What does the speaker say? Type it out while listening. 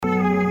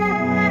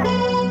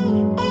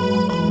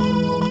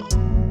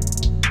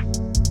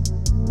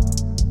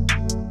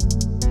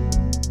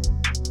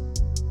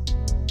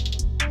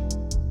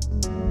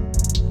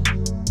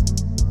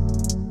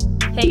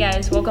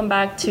welcome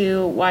back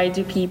to Why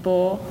Do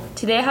People.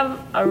 Today I have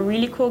a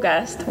really cool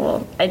guest.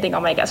 Well, I think all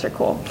my guests are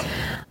cool.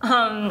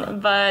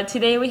 But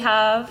today we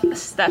have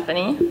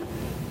Stephanie.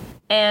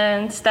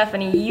 And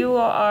Stephanie, you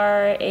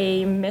are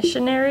a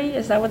missionary,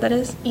 is that what that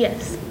is?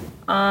 Yes.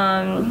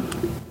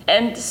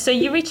 And so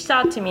you reached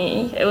out to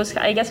me.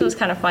 I guess it was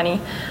kind of funny.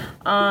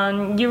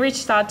 You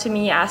reached out to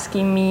me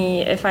asking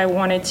me if I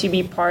wanted to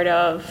be part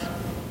of,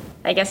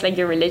 I guess, like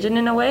your religion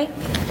in a way.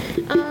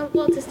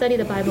 Well, to study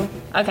the Bible.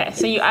 Okay,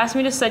 so you asked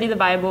me to study the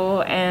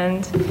Bible,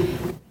 and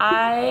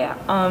I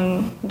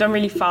don't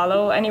really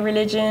follow any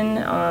religion.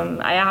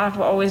 I have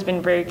always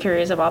been very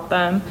curious about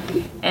them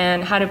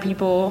and how do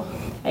people,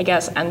 I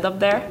guess, end up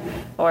there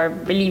or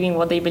believing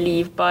what they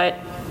believe. But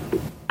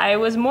I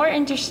was more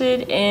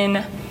interested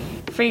in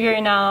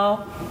figuring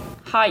out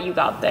how you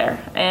got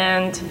there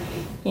and,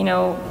 you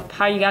know,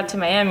 how you got to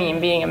Miami and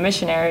being a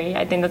missionary.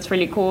 I think that's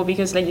really cool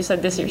because, like you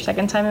said, this is your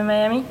second time in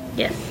Miami.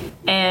 Yes.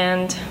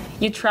 And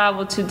you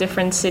travel to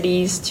different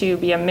cities to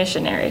be a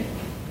missionary.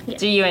 Yes.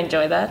 Do you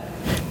enjoy that?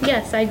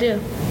 Yes, I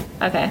do.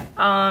 Okay.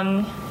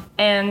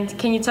 And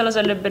can you tell us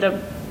a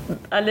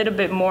little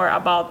bit more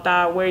about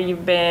that? Where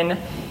you've been?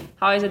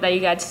 How is it that you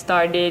got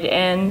started?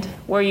 And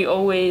were you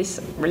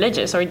always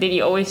religious, or did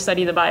you always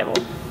study the Bible?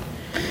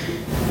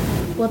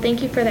 Well,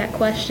 thank you for that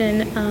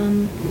question.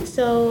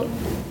 So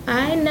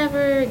I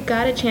never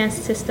got a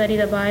chance to study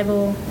the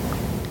Bible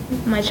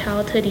my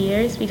childhood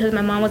years because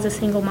my mom was a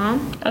single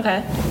mom.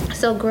 Okay.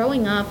 So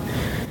growing up,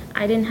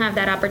 I didn't have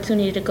that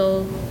opportunity to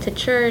go to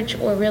church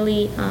or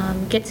really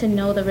get to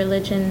know the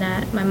religion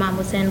that my mom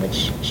was in,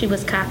 which she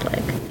was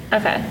Catholic.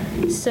 Okay.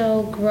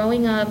 So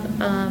growing up,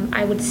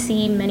 I would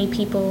see many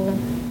people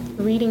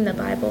reading the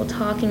Bible,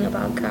 talking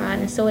about God,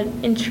 and so it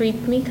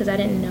intrigued me because I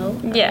didn't know.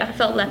 Yeah. I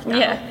felt left out.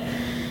 Yeah.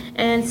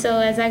 And so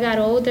as I got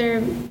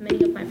older,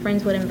 many of my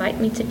friends would invite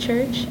me to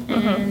church,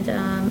 and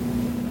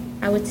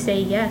I would say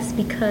yes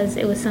because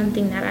it was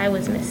something that I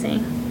was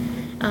missing.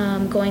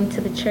 Going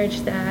to the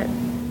church that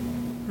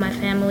my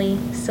family,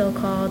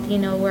 so-called,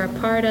 were a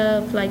part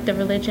of, like the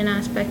religion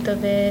aspect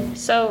of it.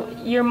 So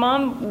your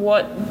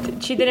mom,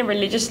 she didn't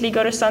religiously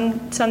go to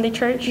Sunday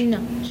church?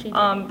 No, she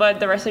didn't. But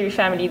the rest of your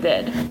family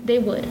did? They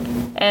would.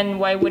 And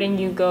why wouldn't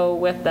you go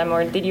with them,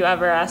 or did you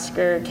ever ask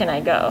her, can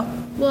I go?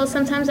 Well,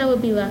 sometimes I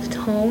would be left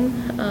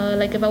home,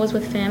 like if I was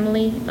with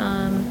family,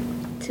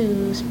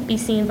 to be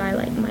seen by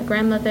like my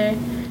grandmother.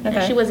 Okay.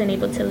 And she wasn't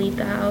able to leave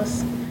the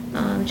house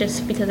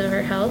just because of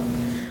her health.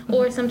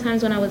 Or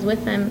sometimes when I was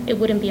with them, it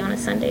wouldn't be on a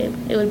Sunday.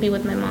 It would be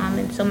with my mom,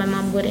 and so my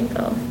mom wouldn't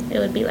go. It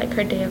would be like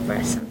her day of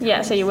rest sometimes.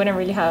 Yeah, so you wouldn't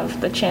really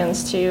have the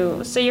chance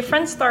to. So your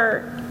friends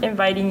start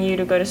inviting you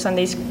to go to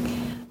Sunday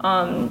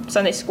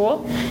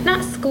school?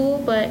 Not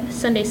school, but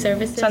Sunday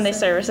services. Sunday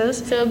services.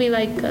 So it would be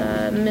like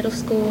middle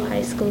school,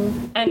 high school.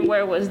 And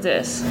where was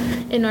this?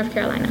 In North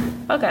Carolina.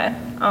 Okay.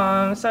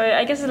 So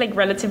I guess it's like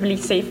relatively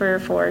safer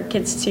for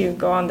kids to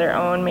go on their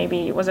own.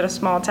 Maybe was it a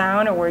small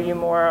town, or were you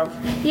more of?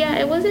 Yeah,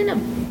 it wasn't a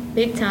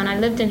big town. I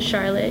lived in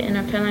Charlotte, in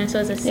North Carolina, so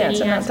it's a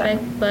city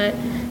aspect. But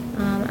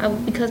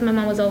because my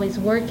mom was always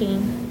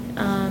working,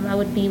 I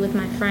would be with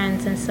my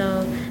friends, and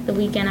so the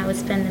weekend I would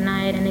spend the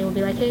night, and they would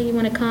be like, "Hey, you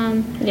want to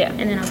come?" Yeah.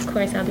 And then of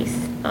course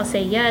I'll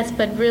say yes,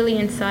 but really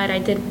inside I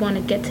did want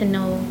to get to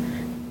know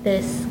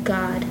this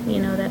God,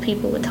 that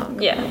people would talk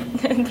about. Yeah,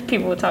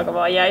 people would talk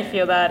about. Yeah, I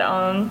feel that.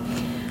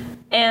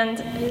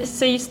 And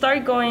so you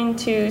start going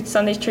to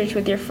Sunday church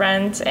with your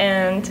friends,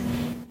 and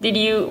did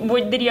you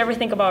ever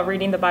think about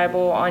reading the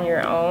Bible on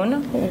your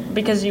own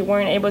because you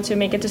weren't able to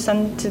make it to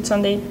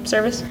Sunday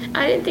service?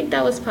 I didn't think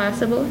that was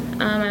possible.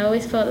 I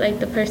always felt like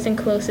the person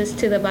closest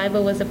to the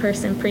Bible was the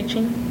person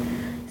preaching.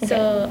 Okay.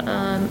 So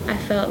I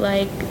felt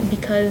like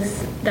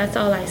because that's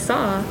all I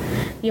saw,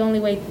 the only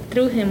way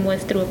through him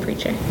was through a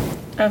preacher.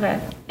 Okay.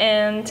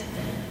 And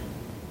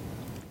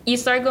you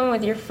start going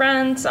with your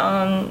friends,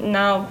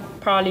 now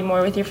probably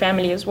more with your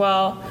family as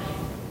well.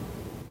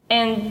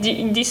 And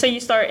so you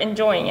start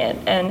enjoying it.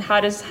 And how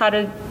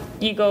did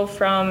you go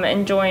from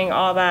enjoying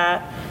all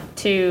that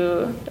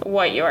to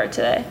what you are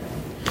today?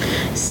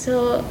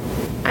 So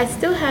I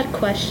still had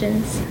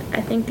questions.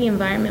 I think the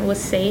environment was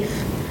safe.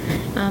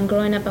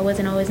 Growing up, I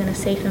wasn't always in a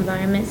safe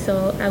environment,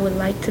 so I would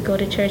like to go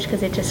to church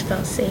because it just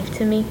felt safe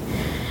to me.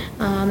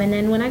 And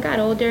then when I got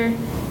older,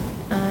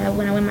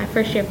 when I went my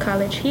first year of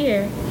college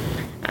here,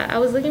 I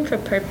was looking for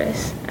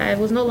purpose. I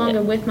was no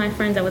longer with my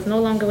friends. I was no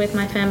longer with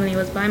my family. I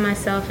was by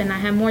myself, and I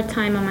had more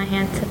time on my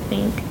hands to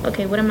think,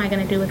 okay, what am I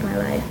going to do with my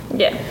life?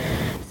 Yeah.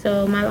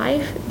 So my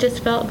life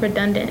just felt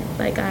redundant.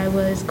 Like I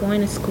was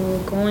going to school,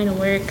 going to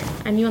work.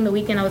 I knew on the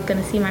weekend I was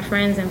going to see my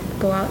friends and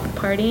go out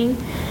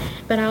partying.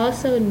 But I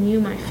also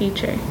knew my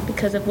future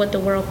because of what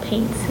the world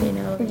paints,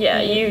 Yeah,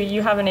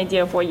 you have an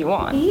idea of what you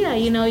want. Yeah,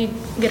 you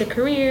get a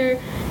career,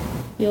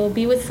 you'll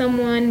be with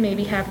someone,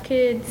 maybe have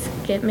kids,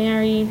 get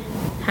married,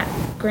 have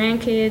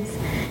grandkids,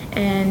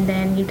 and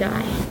then you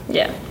die.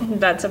 Yeah,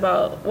 that's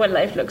about what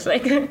life looks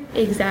like.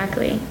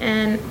 Exactly.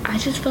 And I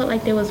just felt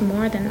like there was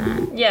more than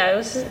that. Yeah,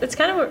 it's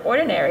kind of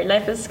ordinary.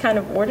 Life is kind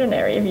of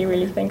ordinary if you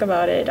really think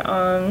about it.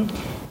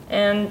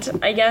 And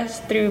I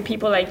guess through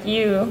people like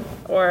you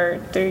or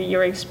through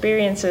your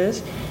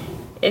experiences,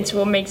 it's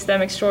what makes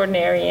them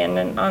extraordinary.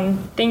 And I'm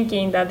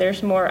thinking that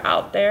there's more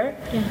out there.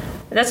 Yeah.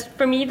 That's,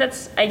 for me,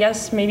 that's, I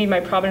guess, maybe my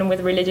problem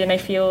with religion. I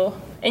feel,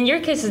 in your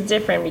case, it's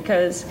different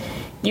because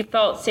you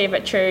felt safe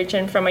at church,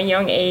 and from a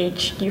young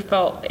age, you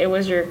felt it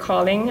was your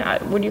calling.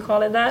 Would you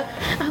call it that?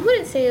 I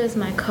wouldn't say it was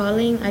my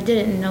calling. I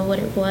didn't know what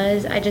it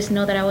was. I just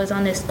know that I was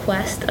on this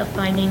quest of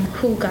finding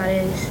who God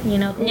is, you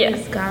know, who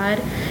is God,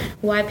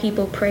 why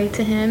people pray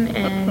to him,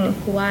 and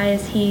why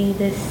is he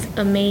this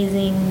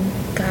amazing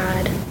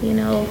God, you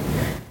know?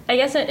 I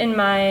guess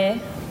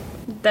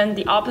then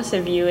the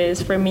opposite view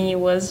is, for me,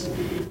 was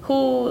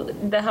who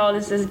the hell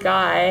is this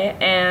guy,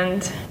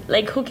 and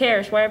like, who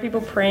cares? Why are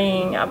people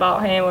praying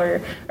about him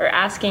or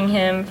asking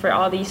him for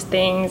all these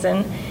things?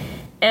 And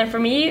for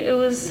me, it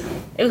was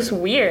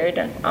weird.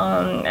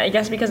 I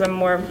guess because I'm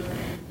more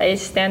of a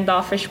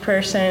standoffish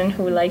person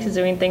who likes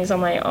doing things on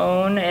my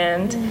own,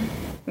 and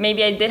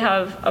maybe I did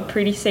have a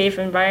pretty safe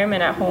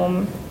environment at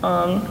home.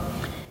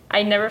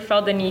 I never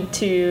felt the need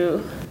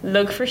to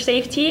look for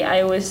safety.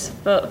 I always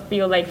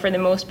feel like, for the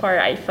most part,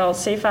 I felt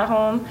safe at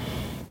home.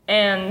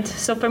 And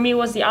so for me, it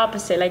was the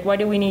opposite. Like, why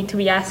do we need to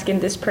be asking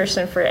this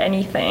person for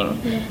anything?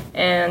 Yeah.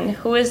 And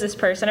who is this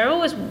person? I've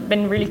always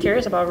been really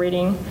curious about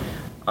reading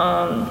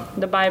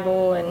the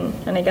Bible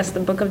and I guess the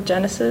book of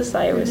Genesis.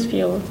 I always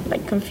feel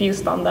like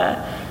confused on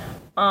that.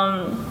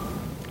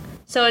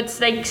 So it's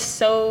like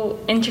so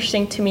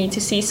interesting to me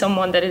to see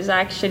someone that is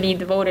actually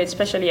devoted,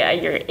 especially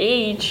at your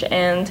age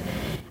and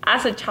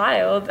as a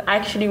child,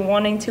 actually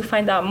wanting to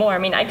find out more. I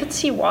mean, I could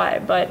see why,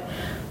 but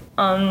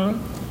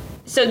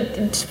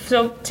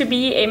so to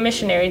be a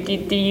missionary,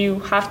 do you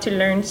have to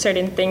learn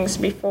certain things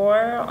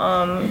before?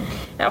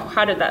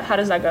 How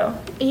does that go?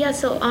 Yeah,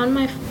 so on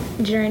my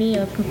journey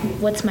of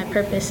what's my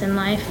purpose in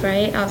life,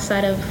 right,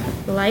 outside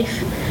of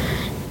life,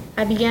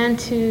 I began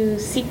to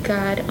seek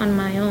God on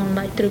my own,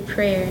 like through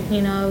prayer.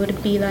 You know, I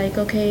would be like,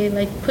 okay,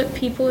 like put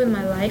people in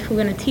my life who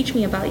are going to teach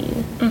me about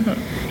you,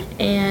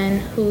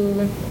 and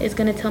who is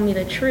going to tell me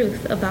the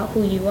truth about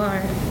who you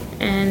are.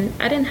 And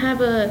I didn't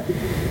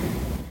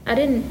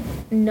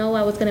know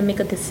I was going to make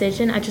a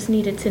decision. I just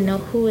needed to know,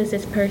 who is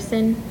this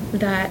person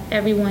that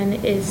everyone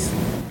is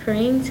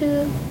praying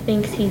to,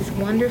 thinks he's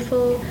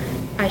wonderful,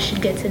 I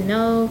should get to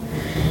know.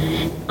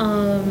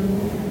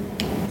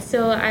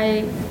 So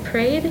I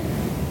prayed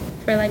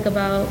for like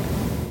about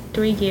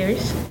 3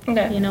 years.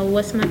 Okay. You know,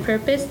 what's my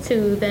purpose,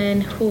 to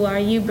then, who are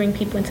you, bring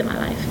people into my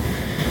life.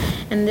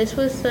 And this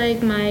was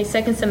like my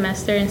second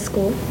semester in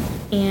school,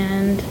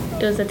 and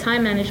it was a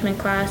time management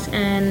class,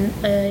 and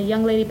a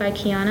young lady by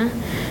Kiana,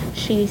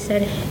 she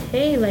said,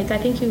 hey, like, I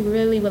think you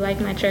really would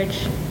like my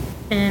church.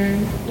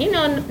 And, you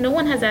know, no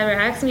one has ever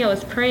asked me. I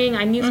was praying.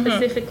 I knew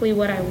specifically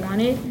what I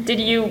wanted.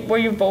 Were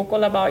you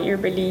vocal about your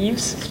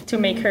beliefs to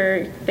make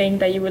her think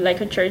that you would like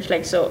a church?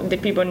 Like, so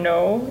did people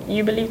know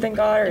you believed in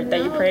God, or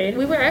that you prayed?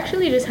 We were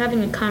actually just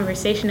having a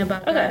conversation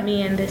about God,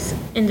 me and this,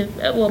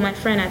 my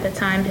friend at the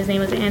time, his name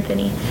was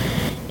Anthony.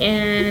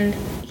 And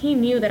he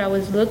knew that I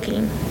was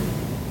looking.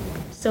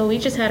 So we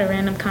just had a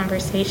random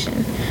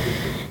conversation.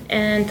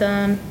 And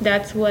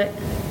that's what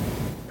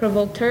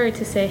provoked her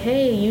to say,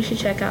 hey, you should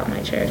check out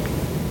my church.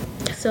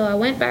 So I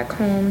went back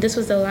home. This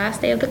was the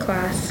last day of the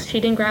class. She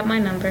didn't grab my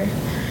number.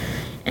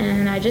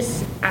 And I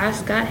just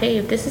asked God, hey,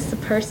 if this is the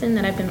person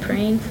that I've been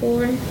praying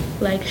for,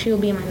 like, she'll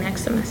be in my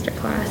next semester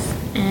class.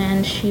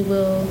 And she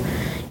will,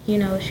 you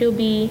know, she'll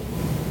be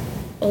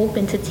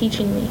open to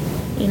teaching me,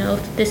 you know,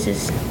 if this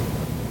is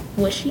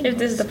what she knows. If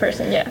this is the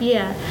person, yeah.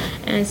 Yeah.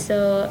 And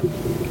so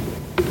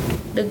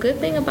the good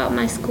thing about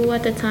my school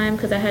at the time,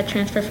 because I had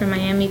transferred from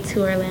Miami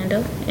to Orlando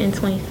in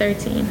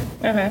 2013.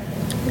 Okay.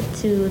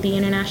 To the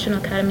International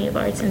Academy of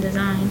Arts and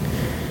Design.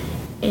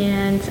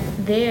 And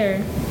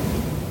there,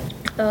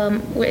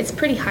 it's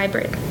pretty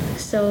hybrid.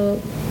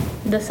 So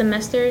the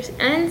semester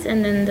ends,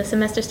 and then the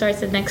semester starts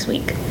the next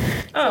week.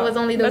 So it was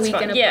only the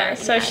weekend apart. Yeah,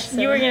 so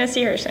you were going to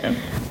see her soon.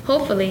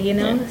 Hopefully, you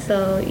know. Yeah.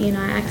 So, you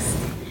know, I asked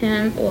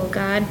him,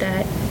 God,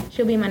 that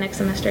she'll be in my next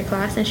semester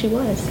class, and she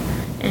was.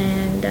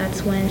 And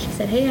that's when she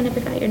said, hey, I never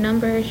got your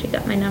number. She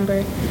got my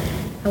number.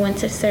 I went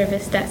to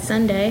service that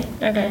Sunday.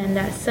 Okay. And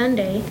that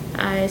Sunday,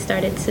 I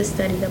started to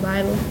study the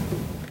Bible.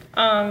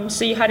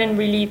 So you hadn't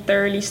really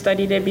thoroughly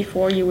studied it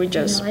before? You would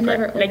just... No, I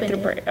never opened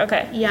it. Prayer.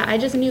 Okay. Yeah, I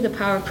just knew the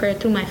power of prayer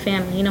through my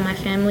family. You know, my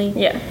family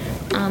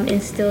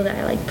instilled that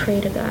I, like, pray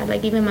to God.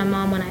 Like, even my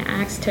mom, when I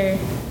asked her,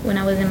 when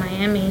I was in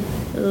Miami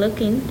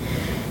looking,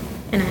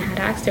 and I had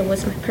asked her,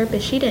 what's my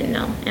purpose? She didn't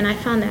know. And I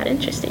found that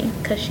interesting,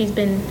 because she's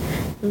been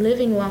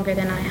living longer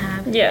than I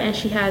have. Yeah. And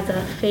she has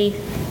a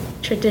faith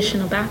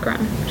traditional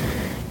background.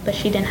 But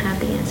she didn't have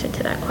the answer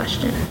to that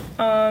question.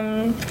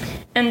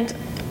 And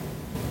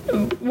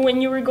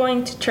when you were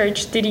going to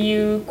church, did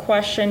you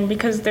question,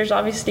 because there's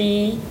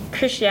obviously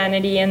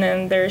Christianity and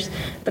then there's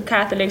the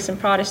Catholics and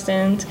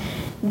Protestants,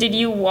 did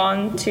you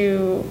want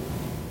to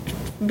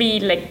be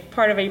like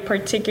part of a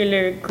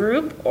particular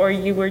group, or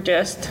you were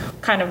just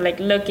kind of like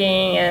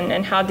looking,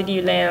 and how did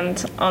you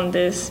land on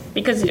this?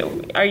 Because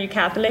are you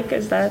Catholic?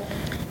 Is that?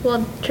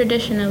 Well,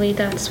 traditionally,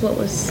 that's what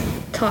was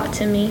taught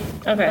to me.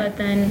 Okay. But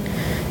then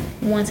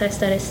once I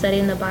started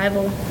studying the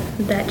Bible,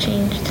 that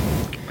changed.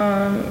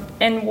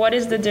 And what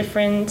is the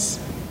difference?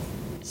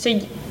 So,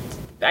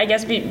 I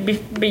guess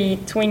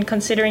between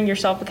considering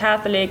yourself a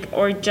Catholic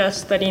or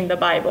just studying the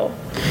Bible.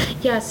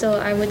 Yeah, so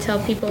I would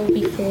tell people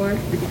before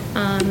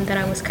that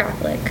I was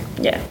Catholic.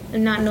 Yeah.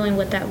 Not knowing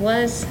what that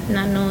was,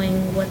 not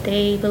knowing what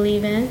they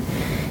believe in.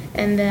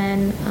 And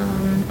then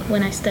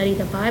when I studied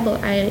the Bible,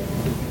 I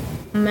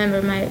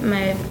remember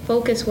my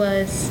focus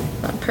was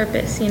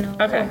purpose,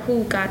 Okay. or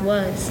who God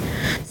was.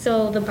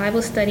 So the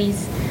Bible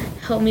studies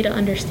helped me to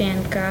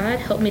understand God,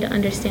 helped me to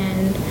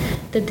understand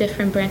the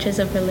different branches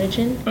of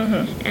religion,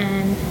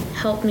 and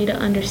helped me to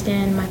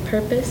understand my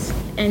purpose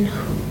and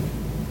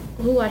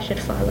who I should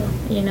follow,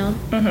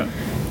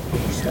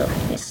 So,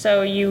 yeah.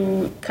 So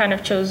you kind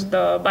of chose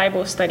the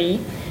Bible study,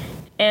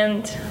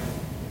 and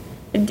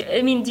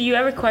I mean, do you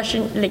ever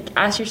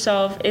ask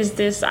yourself, is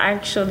this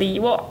actually,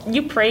 well,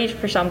 you prayed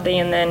for something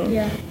and then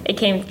Yeah. it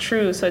came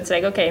true, so it's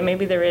like, okay,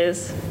 maybe there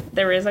is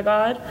a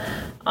God,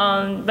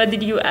 but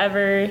did you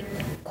ever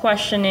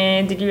question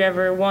it? Did you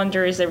ever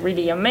wonder, is it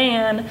really a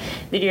man?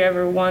 Did you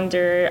ever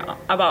wonder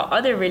about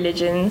other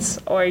religions,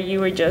 or you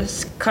were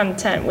just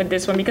content with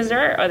this one? Because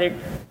there are other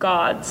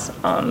gods,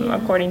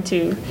 according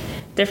to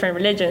different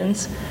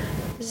religions.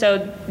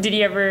 So did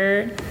you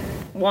ever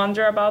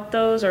wonder about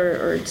those,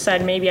 or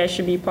decide maybe I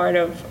should be part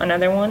of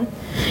another one?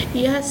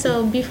 Yeah,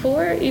 so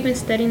before even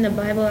studying the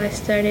Bible, I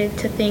started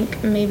to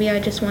think maybe I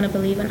just want to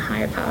believe in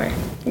higher power.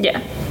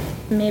 Yeah.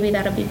 Maybe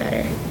that'll be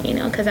better,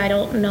 because I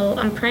don't know.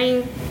 I'm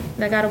praying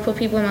that God will put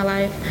people in my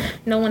life.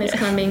 No one is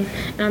coming,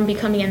 and I'm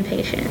becoming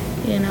impatient,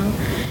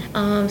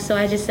 So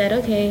I just said,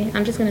 okay,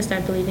 I'm just going to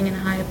start believing in a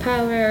higher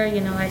power.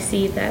 I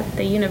see that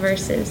the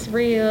universe is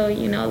real,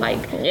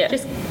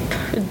 just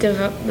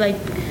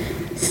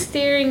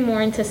steering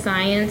more into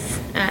science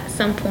at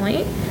some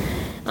point.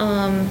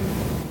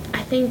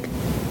 I think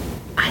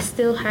I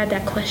still had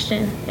that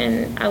question,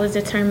 and I was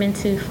determined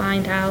to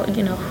find out,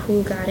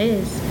 who God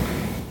is.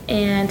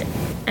 And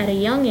at a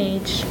young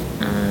age,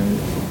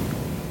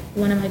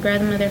 one of my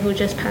grandmother who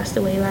just passed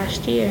away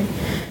last year,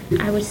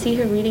 I would see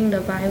her reading the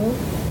Bible.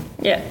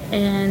 Yeah.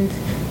 And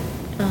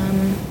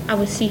I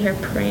would see her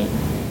praying.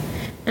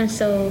 And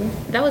so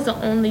that was the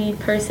only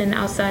person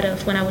outside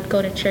of when I would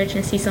go to church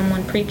and see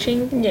someone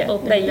preaching,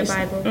 opening the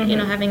Bible,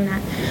 having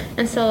that.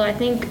 And so I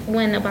think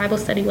when a Bible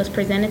study was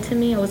presented to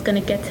me, I was going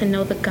to get to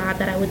know the God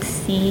that I would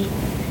see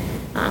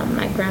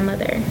my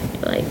grandmother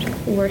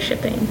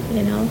worshiping,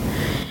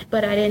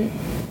 But I didn't.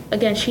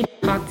 Again, she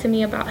didn't talk to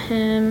me about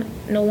him.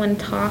 No one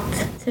talked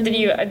to me.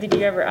 Did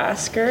you ever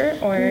ask her,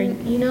 or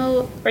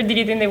or did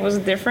you think there was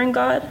a different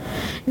God?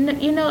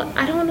 No,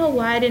 I don't know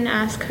why I didn't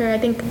ask her. I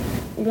think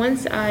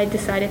once I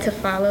decided to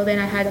follow, then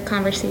I had a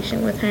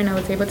conversation with her and I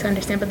was able to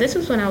understand. But this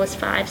was when I was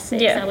 5,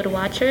 6. Yeah. I would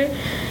watch her,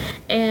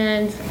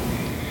 and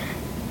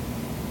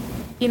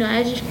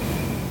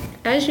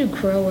as you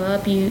grow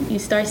up, you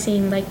start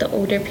seeing the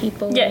older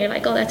people. Yeah. And you're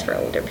like, oh, that's for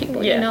older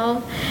people,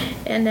 Yeah.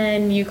 And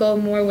then you go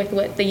more with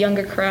what the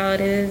younger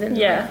crowd is, and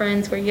my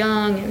friends were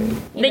young,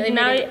 and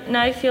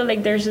now I feel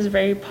like there's this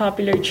very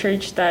popular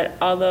church that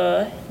all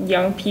the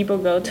young people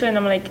go to, and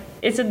I'm like,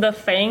 is it the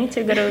thing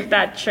to go to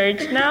that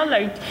church now?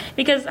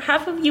 Because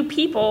half of you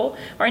people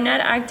are not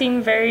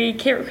acting very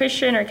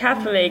Christian or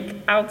Catholic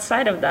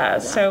outside of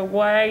that. So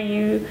why are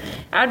you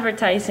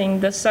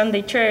advertising the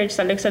Sunday church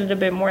that looks a little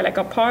bit more like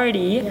a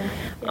party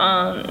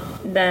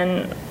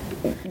than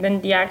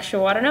the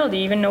actual, I don't know, do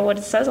you even know what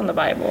it says on the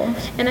Bible?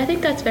 And I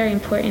think that's very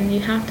important. You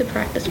have to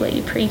practice what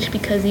you preach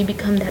because you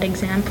become that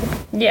example.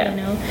 Yeah.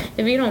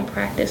 If you don't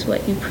practice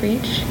what you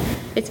preach,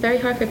 it's very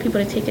hard for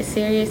people to take it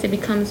serious. It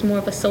becomes more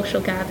of a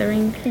social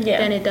gathering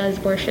than it does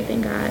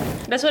worshiping God.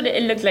 That's what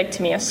it looked like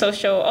to me, a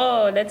social,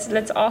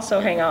 let's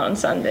also hang out on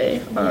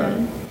Sunday.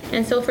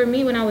 And so for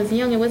me, when I was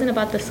young, it wasn't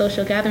about the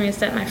social gathering, it's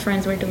that my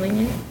friends were doing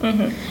it.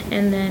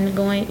 And then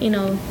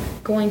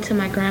going to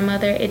my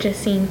grandmother, it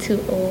just seemed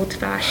too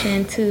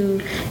old-fashioned,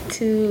 too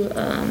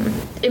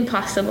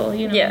impossible,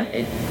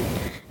 Yeah.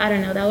 I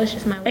don't know, that was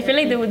just my way. I feel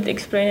like they would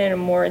explain it in a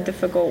more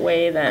difficult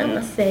way than... I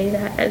would say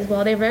that as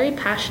well. They're very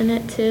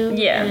passionate, too.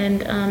 Yeah.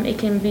 And it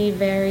can be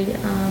very...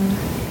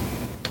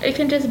 it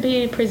can just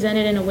be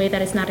presented in a way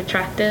that is not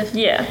attractive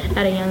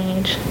at a young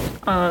age.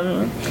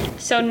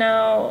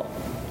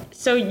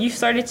 So you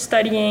started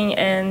studying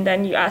and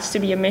then you asked to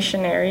be a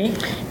missionary?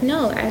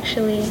 No,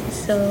 actually.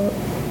 So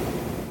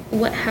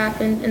what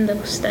happened in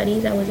those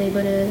studies, I was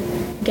able to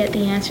get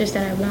the answers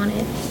that I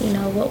wanted.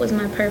 What was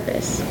my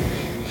purpose?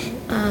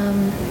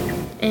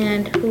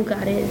 And who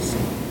God is,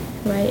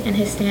 right? And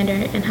his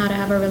standard and how to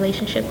have a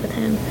relationship with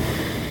him.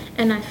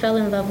 And I fell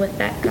in love with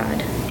that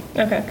God.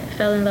 Okay. I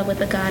fell in love with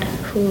the God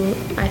who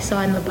I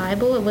saw in the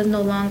Bible. It was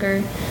no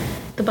longer,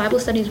 the Bible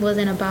studies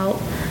wasn't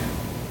about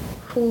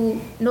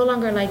who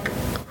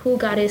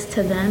God is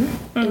to them.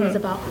 It was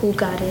about who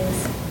God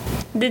is.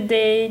 Did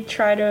they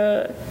try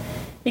to,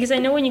 because I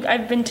know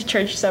I've been to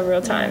church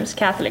several times,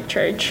 Catholic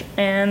church,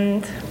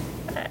 and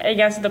I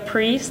guess the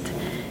priest,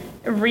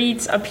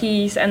 reads a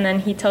piece and then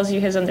he tells you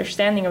his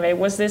understanding of it.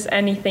 Was this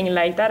anything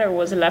like that, or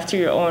was it left to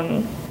your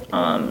own,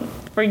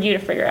 for you to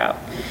figure out?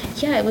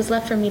 Yeah, it was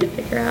left for me to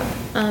figure out,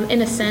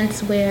 in a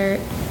sense where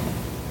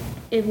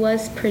it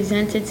was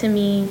presented to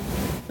me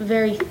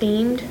very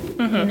themed.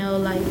 You know,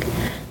 like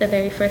the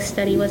very first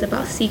study was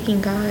about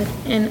seeking God,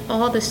 and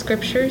all the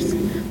scriptures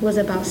was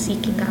about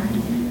seeking God.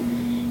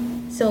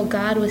 So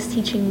God was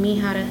teaching me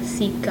how to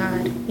seek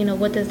God. You know,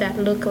 what does that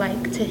look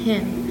like to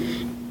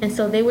him? And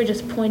so they were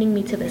just pointing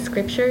me to the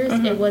scriptures.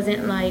 It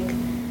wasn't like,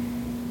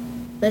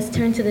 let's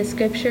turn to the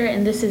scripture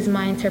and this is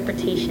my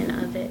interpretation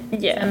of it.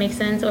 Yeah. Does that make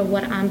sense? Or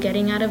what I'm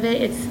getting out of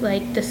it. It's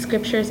like the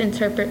scriptures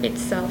interpret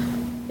itself.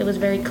 It was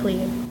very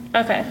clear.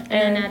 Okay. And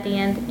then at the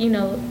end, you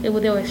know, there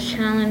was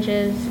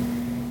challenges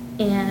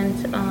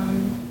and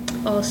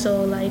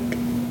also like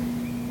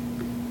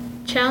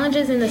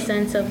challenges in the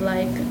sense of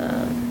like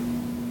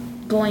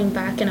going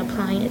back and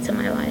applying it to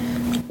my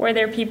life. Were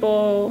there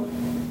people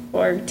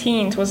or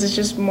teens? Was it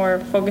just more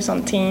focused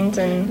on teens?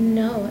 And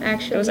no,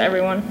 actually, it was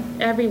everyone?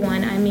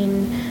 Everyone. I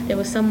mean, there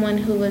was someone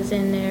who was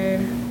in their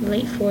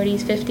late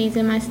 40s, 50s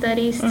in my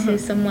studies to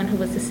someone who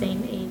was the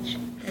same age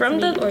as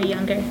me or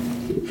younger.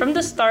 From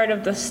the start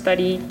of the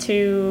study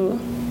to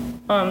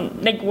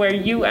like where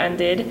you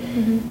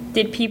ended,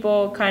 did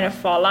people kind of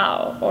fall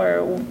out,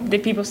 or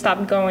did people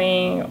stop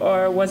going,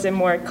 or was it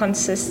more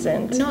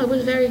consistent? No, it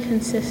was very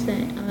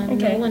consistent.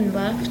 No one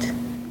left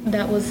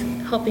that was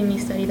helping me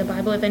study the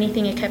Bible. If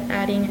anything, it kept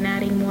adding and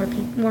adding more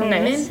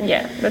Nice. women.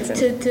 Yeah, that's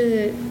it.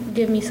 To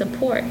give me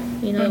support.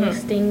 You know, it was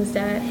things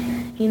that,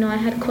 you know, I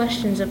had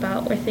questions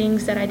about, or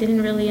things that I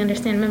didn't really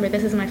understand. Remember,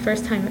 this is my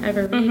first time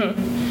ever reading.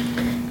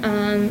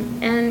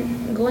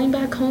 And going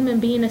back home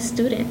and being a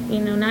student, you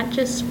know, not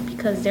just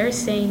because they're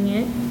saying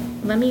it.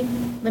 Let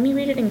me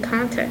read it in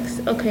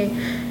context. Okay,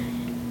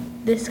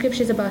 this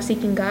scripture is about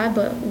seeking God,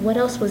 but what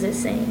else was it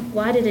saying?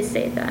 Why did it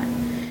say that?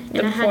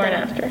 The before and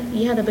after.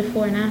 Yeah, the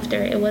before and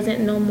after. It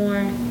wasn't no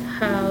more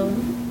how,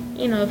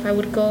 you know, if I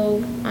would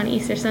go on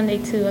Easter Sunday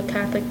to a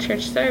Catholic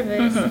church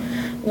service,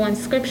 one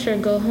scripture,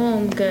 go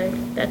home,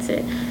 good, that's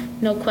it.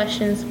 No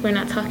questions, we're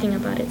not talking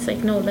about it. It's like,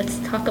 no, let's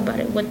talk about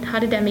it. How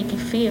did that make you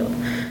feel?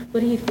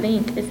 What do you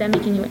think? Is that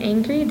making you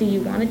angry? Do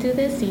you want to do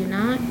this? Do you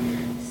not?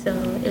 So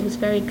it was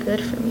very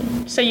good for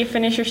me. So you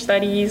finished your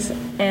studies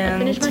and... I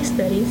finished my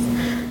studies,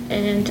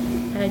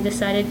 and I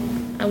decided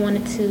I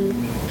wanted to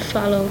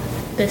follow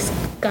this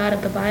God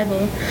of the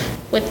Bible,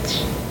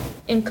 which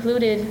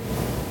included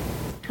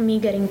me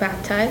getting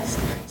baptized.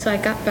 So I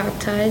got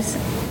baptized.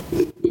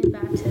 In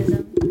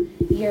baptism,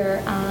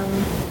 you're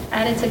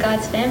added to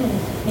God's family.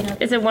 You know.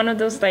 Is it one of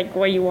those like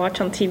what you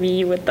watch on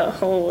TV with the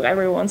whole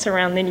everyone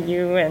surrounding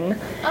you and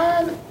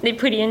they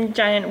put you in a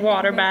giant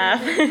water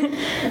bath?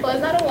 Well,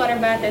 it's not a water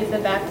bath; it's a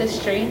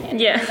baptistry.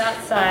 And yeah. It was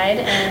outside,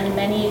 and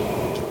many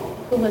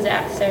who was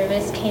at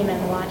service came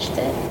and watched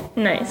it.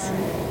 Nice.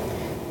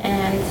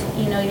 And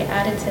you know, you're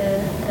added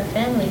to the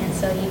family, and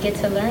so you get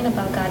to learn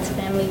about God's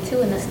family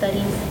too in the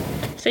studies.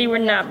 So you were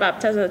not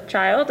baptized as a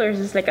child, or is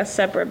this like a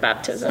separate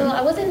baptism? So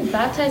I wasn't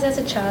baptized as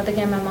a child.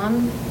 Again, my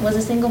mom was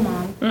a single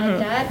mom. My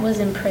dad was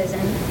in prison.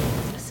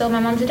 So my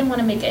mom didn't want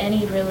to make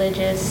any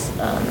religious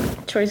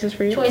choices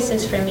for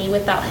me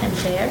without him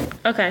there.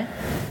 Okay.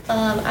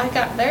 I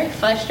got very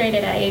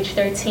frustrated at age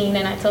 13,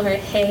 and I told her,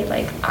 hey,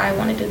 like, I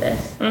want to do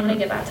this. I want to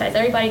get baptized.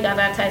 Everybody got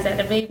baptized at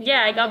a baby.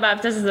 Yeah, I got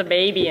baptized as a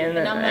baby. And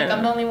I'm like,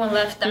 I'm the only one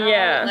left out.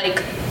 Yeah.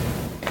 Like,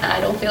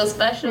 I don't feel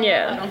special.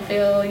 Yeah. I don't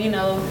feel, you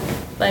know,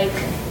 like...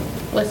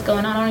 what's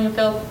going on? I don't even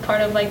feel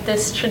part of like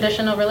this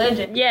traditional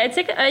religion. Yeah, it's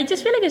like I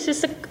just feel like it's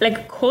just a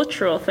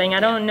cultural thing.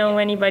 I don't know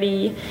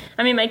anybody.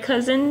 I mean, my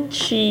cousin,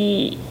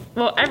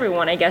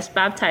 everyone I guess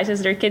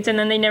baptizes their kids and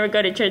then they never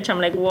go to church.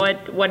 I'm like,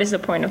 what is the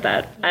point of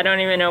that? I don't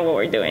even know what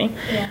we're doing.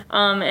 Yeah.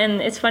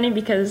 And it's funny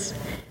because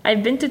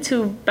I've been to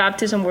 2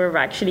 baptisms where I've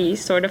actually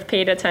sort of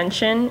paid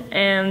attention,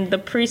 and the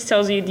priest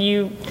tells you,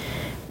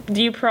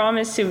 do you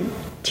promise to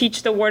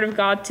teach the word of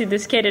God to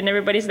this kid? And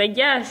everybody's like,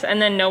 yes.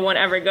 And then no one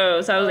ever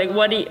goes. I was like,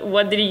 what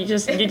did you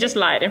just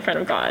lied in front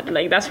of God.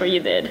 Like, that's what you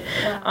did.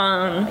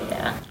 Wow.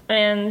 Yeah.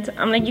 And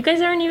I'm like, you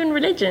guys aren't even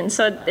religion.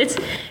 So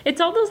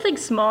it's all those like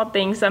small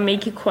things that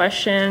make you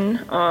question.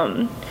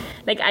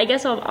 Like, I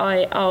guess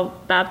I'll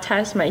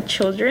baptize my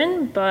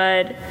children,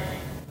 but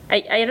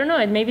I don't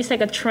know, maybe it's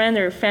like a trend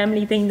or a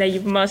family thing that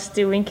you must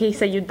do in case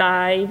that you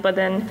die, but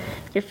then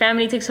your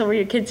family takes over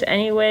your kids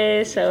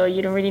anyway, so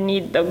you don't really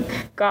need the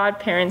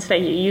godparents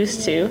that you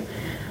used to.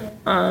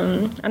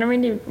 I don't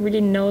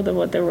really know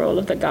what the role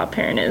of the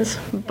godparent is,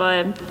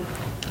 but...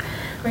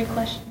 Great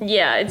question.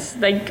 Yeah, it's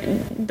like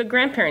the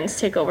grandparents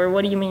take over.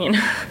 What do you mean?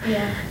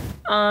 Yeah.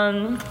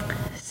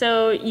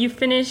 So you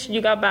finished,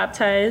 you got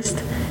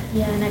baptized.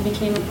 Yeah, and I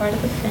became a part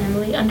of the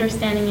family,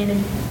 understanding it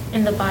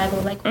in the Bible,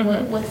 like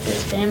what's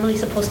this family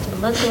supposed to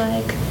look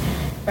like,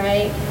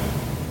 right?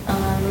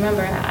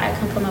 Remember, I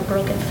come from a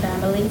broken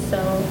family, so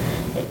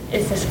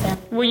it's this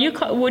family.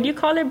 Would you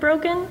call it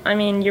broken? I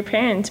mean, your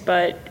parents,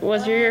 but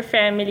was your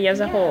family as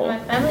a whole? My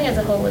family as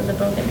a whole was a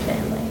broken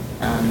family.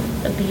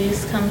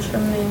 Abuse comes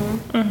from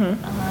there.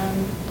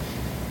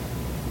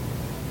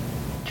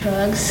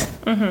 drugs.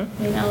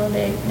 You know,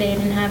 they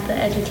didn't have the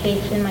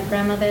education. My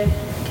grandmother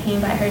came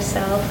by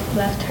herself,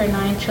 left her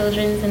 9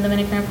 children in the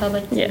Dominican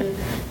Republic to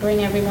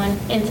bring everyone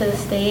into the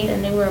state,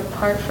 and they were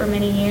apart for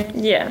many years.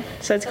 Yeah,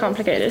 so it's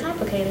complicated. It's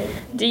complicated.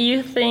 Do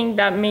you think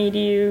that made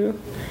you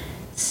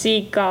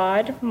see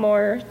God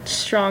more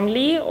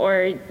strongly,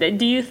 or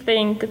do you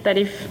think that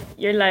if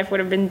your life would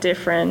have been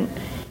different,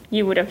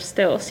 you would have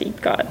still seen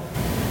God?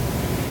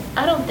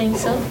 I don't think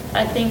so.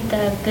 I think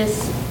that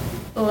this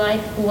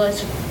life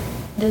was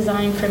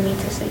designed for me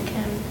to seek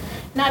Him.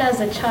 Not as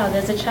a child.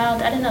 As a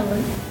child, I didn't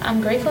know.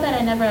 I'm grateful that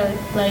I never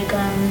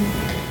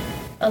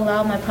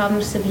allowed my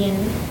problems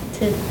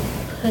to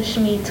push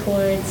me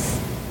towards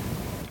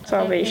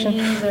Salvation.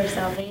 Or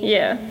salvation.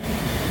 Yeah.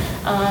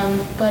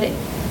 But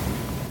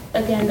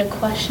again, the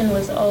question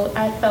was,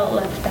 I felt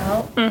left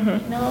out,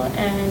 you know,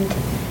 and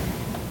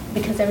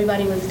because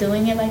everybody was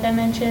doing it, like I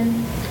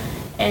mentioned.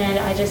 And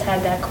I just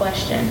had that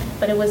question,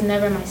 but it was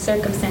never my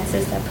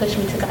circumstances that pushed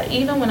me to God.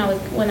 Even when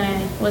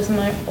I was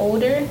more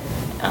older,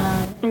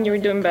 and you were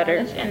doing better,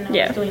 and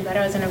I was doing better.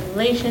 I was in a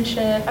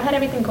relationship. I had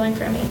everything going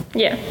for me.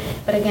 Yeah.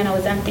 But again, I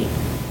was empty.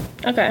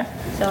 Okay.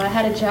 So I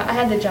had a job. I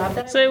had the job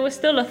that. So it was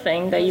still a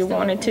thing that you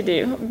wanted to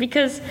do,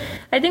 because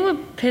I think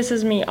what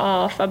pisses me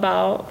off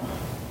about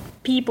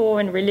people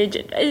and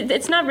religion,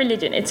 it's not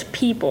religion, it's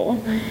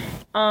people.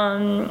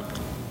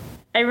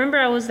 I remember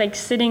I was like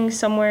sitting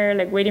somewhere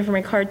like waiting for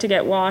my car to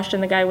get washed,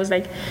 and the guy was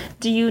like,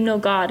 "Do you know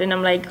God?" And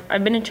I'm like,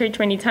 "I've been in church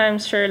many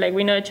times, sure, like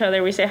we know each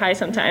other, we say hi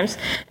sometimes."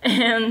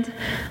 And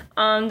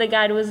the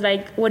guy was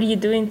like, "What are you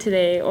doing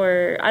today?"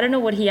 Or I don't know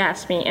what he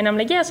asked me, and I'm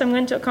like, "Yes, I'm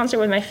going to a concert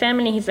with my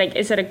family." He's like,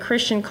 "Is it a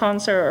Christian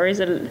concert or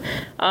is it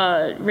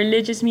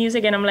religious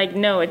music?" And I'm like,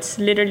 "No, it's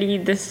literally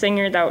the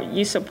singer that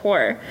you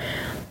support."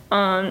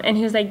 And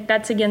he was like,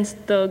 "That's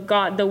against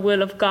the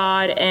will of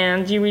God,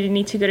 and you really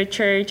need to go to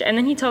church." And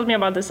then he told me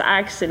about this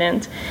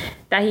accident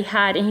that he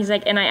had, and he's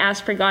like, "And I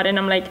asked for God." And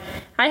I'm like,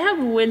 I have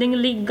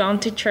willingly gone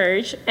to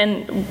church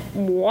and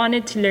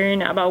wanted to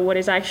learn about what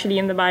is actually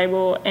in the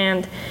Bible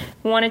and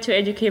wanted to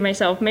educate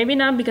myself. Maybe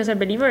not because I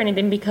believe or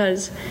anything,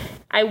 because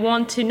I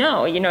want to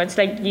know. You know, it's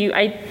like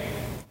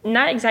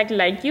not exactly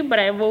like you, but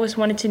I've always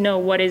wanted to know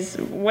what is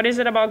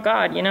it about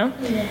God, you know?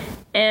 Yeah.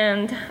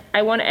 And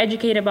I want to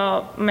educate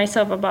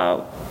myself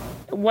about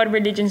what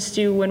religions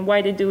do and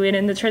why they do it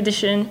and the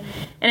tradition.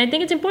 And I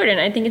think it's important.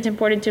 I think it's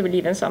important to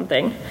believe in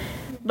something,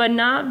 but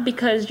not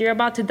because you're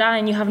about to die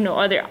and you have no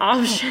other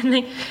option.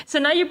 Like, so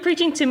now you're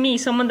preaching to me,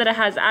 someone that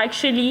has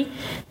actually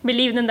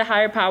believed in the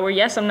higher power.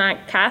 Yes, I'm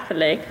not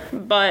Catholic,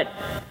 but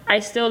I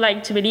still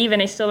like to believe,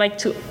 and I still like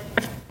to,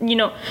 you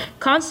know,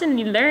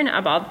 constantly learn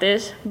about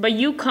this. But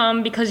you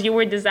come because you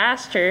were a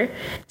disaster,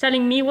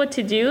 telling me what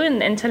to do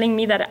and telling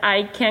me that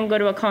I can't go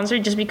to a concert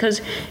just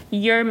because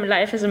your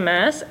life is a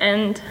mess.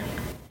 And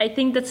I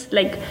think that's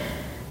like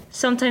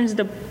sometimes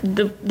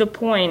the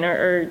point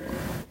or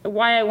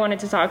why I wanted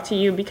to talk to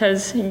you,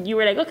 because you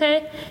were like,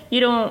 okay,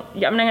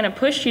 I'm not gonna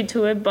push you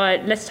to it,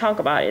 but let's talk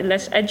about it.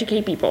 Let's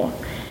educate people.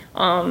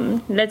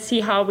 Let's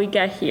see how we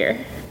get here,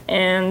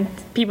 and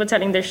people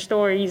telling their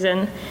stories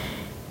and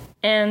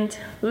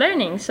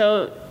learning.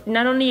 So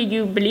not only are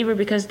you a believer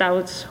because that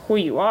was who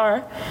you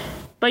are,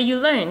 but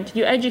you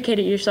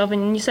educated yourself,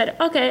 and you said,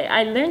 okay,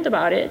 I learned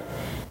about it,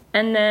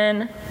 and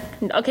then,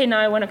 okay, now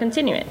I want to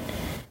continue it.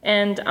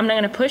 And I'm not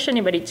going to push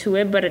anybody to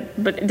it, but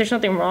there's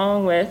nothing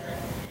wrong with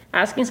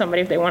asking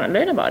somebody if they want to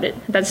learn about it.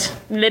 That's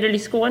literally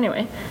school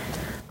anyway.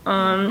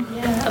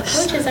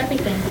 Approach is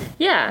everything.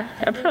 Yeah,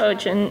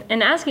 approach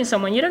and asking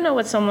someone. You don't know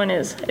what someone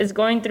is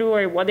going through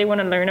or what they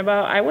want to learn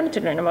about. I wanted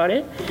to learn about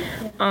it.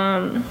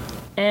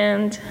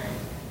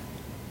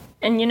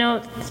 And you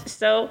know,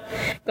 so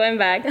going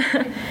back,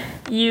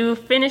 you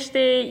finished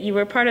it, you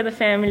were part of the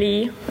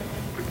family,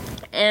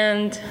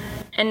 and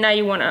now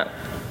you want to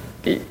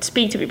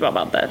speak to people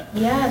about that.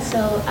 Yeah,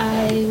 so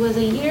I was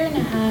a year and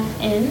a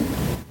half in,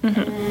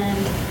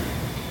 and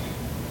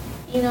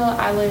you know,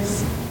 I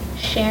was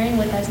sharing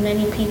with as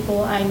many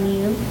people I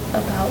knew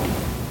about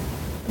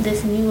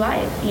this new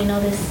life, you know,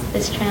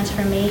 this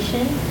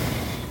transformation.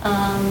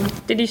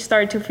 Did you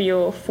start to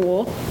feel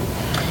full?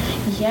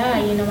 Yeah,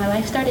 you know, my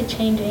life started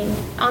changing.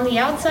 On the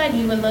outside,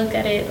 you would look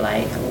at it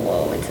like,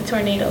 whoa, it's a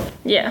tornado.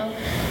 Yeah. You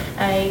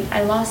know?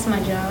 I lost my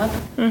job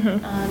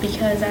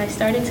because I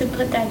started to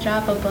put that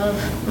job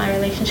above my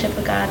relationship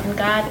with God, and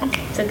God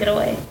took it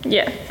away.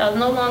 Yeah. So I was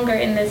no longer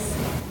in this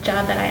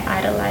job that I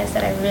idolized,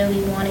 that I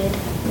really wanted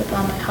with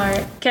all my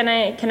heart. Can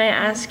I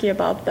ask you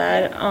about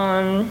that?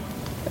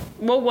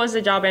 What was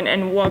the job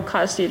and what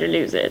caused you to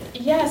lose it?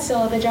 Yeah,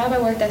 so the job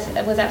I worked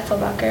at was at Foot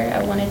Locker.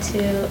 I wanted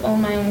to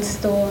own my own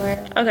store.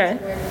 Okay.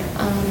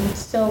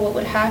 So what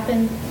would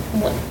happen,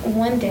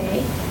 one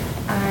day,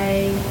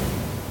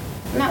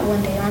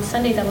 on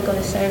Sundays I would go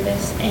to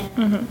service,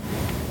 and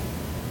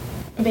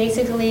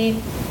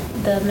basically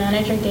the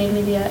manager gave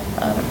me the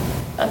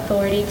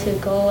authority to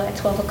go at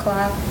 12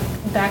 o'clock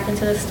back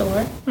into the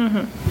store.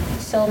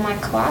 So my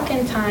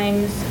clock-in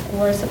times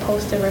were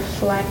supposed to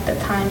reflect the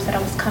times that I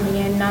was coming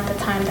in, not the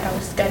time that I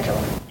was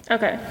scheduled.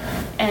 Okay.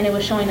 And it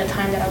was showing the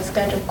time that I was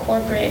scheduled.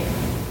 Corporate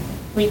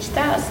reached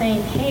out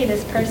saying, hey,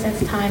 this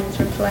person's time is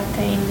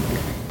reflecting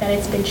that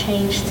it's been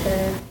changed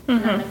to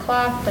 9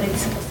 o'clock, but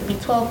it's supposed to be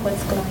 12.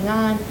 What's going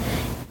on?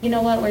 You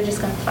know what? We're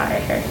just going to fire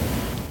her.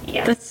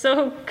 Yeah. That's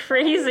so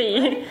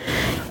crazy.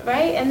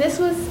 Right? And this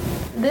was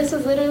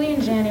literally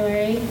in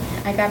January.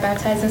 I got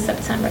baptized in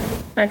September.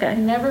 Okay.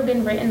 Never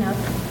been written up.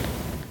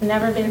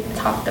 Never been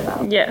talked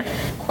about. Yeah.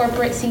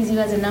 Corporate sees you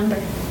as a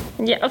number.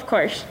 Yeah, of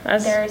course,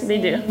 as They're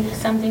they do. saying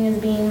something is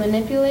being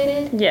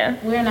manipulated. Yeah.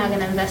 We're not going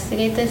to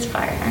investigate this.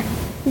 Fire her.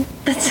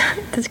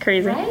 That's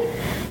crazy. Right?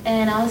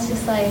 And I was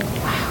just like,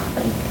 wow.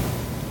 Like,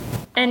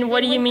 and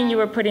what do you mean you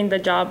were putting the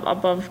job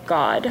above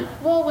God?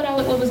 well,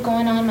 what was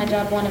going on, my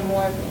job wanted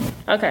more of me.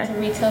 Okay. It's a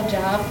retail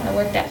job. I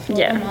worked at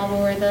Florida Mall.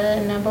 We were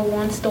the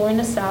 #1 store in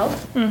the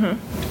South.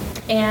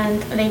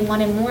 And they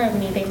wanted more of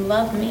me. They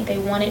loved me. They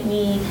wanted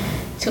me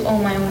to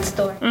own my own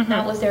store.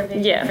 That was their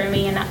vision for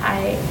me. And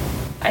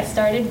I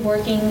started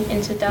working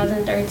in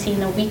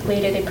 2013. A week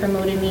later, they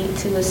promoted me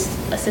to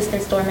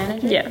assistant store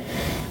manager. Yeah.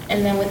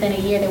 And then within a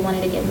year, they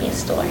wanted to give me a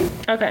store.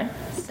 Okay.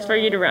 So, for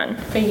you to run.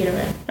 For you to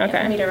run. Okay.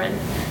 Yeah, for me to run.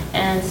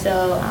 And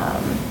so,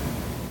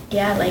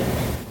 like,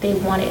 they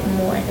wanted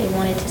more. They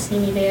wanted to see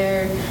me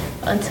there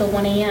until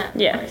 1 a.m.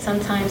 Yeah. Or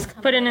sometimes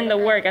putting in the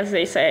work, as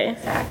they say.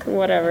 Exactly.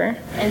 Whatever.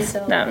 And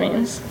so that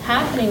means. What was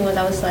happening was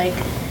I was like,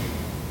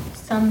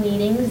 some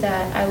meetings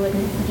that I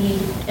wouldn't be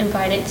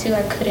invited to,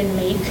 I couldn't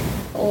make,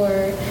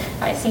 or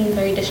I seemed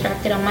very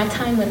distracted on my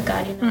time with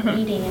God,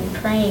 reading and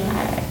praying.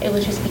 It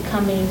was just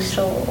becoming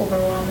so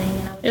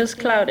overwhelming. And it was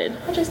clouded.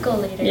 I'll just go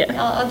later.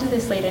 Yeah. I'll do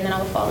this later, and then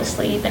I'll fall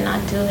asleep and not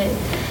do it.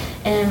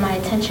 And my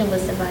attention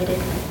was divided,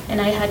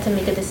 and I had to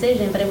make a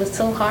decision, but it was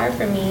so hard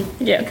for me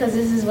because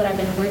this is what I've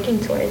been working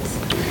towards.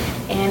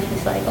 And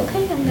he's like,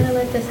 okay, I'm gonna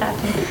let this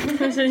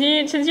happen.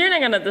 Since you're not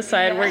gonna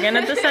decide, we're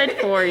gonna decide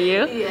for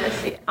you.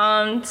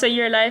 Yes. So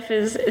your life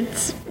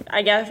it's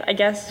I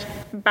guess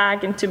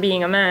back into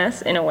being a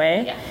mess in a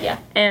way. Yeah.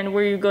 And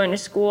were you going to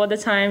school at the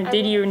time?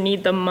 Did you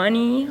need the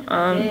money?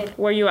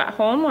 Were you at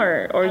home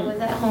or? I was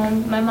at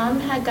home. My mom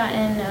had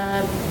gotten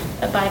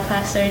a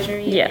bypass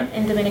surgery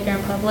in Dominican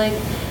Republic.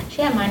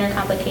 She had minor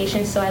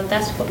complications, so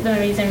that's the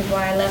reason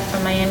why I left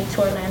from Miami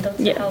to Orlando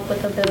to help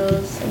with the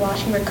bills while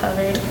she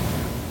recovered.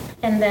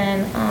 And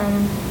then,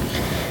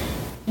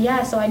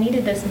 so I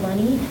needed this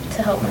money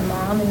to help my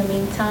mom in the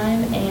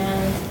meantime,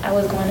 and I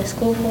was going to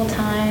school full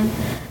time.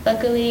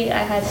 Luckily,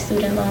 I had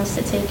student loans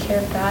to take care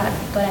of that,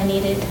 but I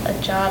needed a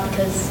job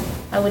because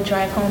I would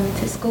drive home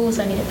to school,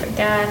 so I needed for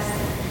gas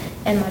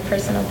and my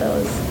personal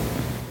bills.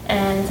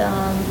 And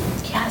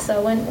so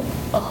I went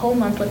a whole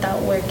month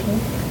without working.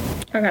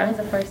 Okay. That was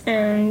the first time.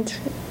 And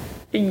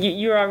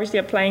you were obviously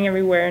applying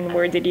everywhere, and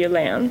where did you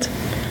land?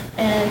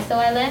 And so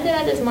I landed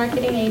at this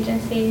marketing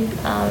agency,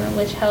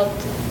 which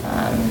helped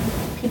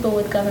people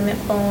with government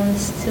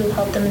phones to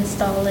help them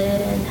install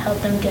it and help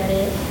them get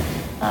it.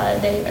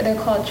 They're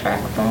called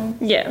track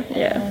phones. Yeah.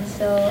 And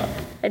so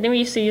I think we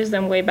used to use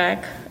them way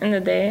back in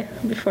the day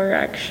before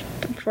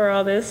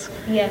all this.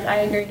 Yes, I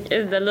agree.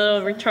 The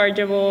little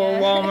rechargeable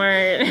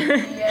Walmart.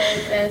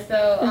 Yes, and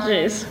so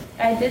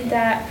I did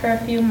that for a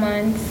few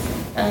months.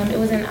 It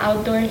was an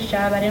outdoors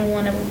job. I didn't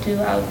want to do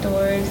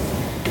outdoors.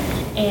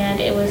 And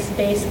it was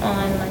based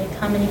on like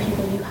how many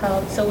people you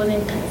helped, so it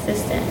wasn't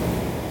consistent.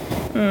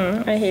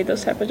 I hate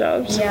those type of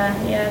jobs.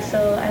 Yeah.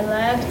 So I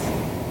left.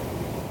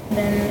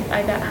 Then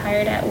I got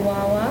hired at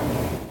Wawa,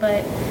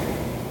 but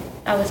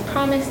I was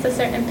promised a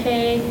certain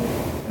pay,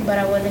 but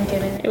I wasn't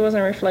given it. It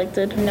wasn't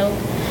reflected. Nope.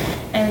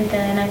 And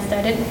then I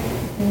started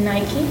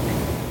Nike,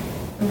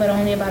 but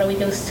only about a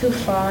week. It was too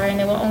far, and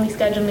they would only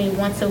schedule me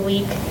once a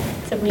week.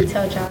 A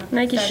retail job.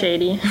 Nike's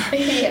shady.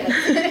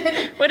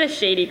 Yeah. What a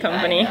shady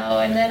company. I know.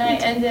 And then I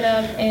ended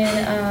up in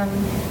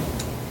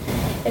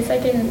it's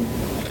like an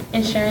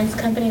insurance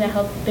company that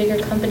helps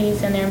bigger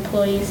companies and their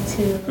employees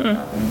to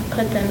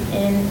put them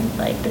in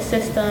like the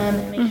system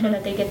and make sure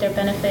that they get their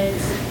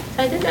benefits.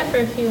 So I did that for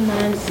a few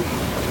months,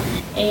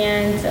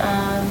 and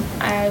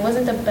I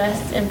wasn't the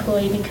best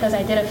employee because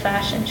I did a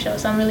fashion show.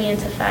 So I'm really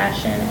into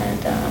fashion,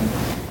 and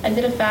I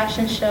did a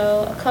fashion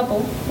show, a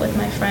couple with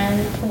my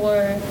friend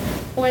for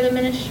the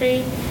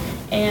ministry,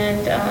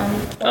 and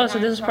so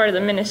this is part of the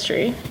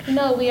ministry.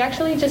 No, we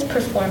actually just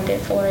performed it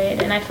for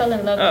it, and I fell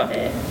in love with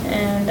it.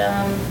 And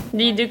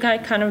do you do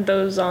kind of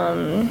those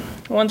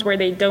ones where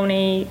they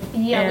donate?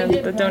 Yeah, we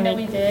did one that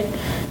we did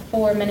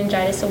for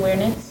meningitis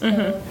awareness.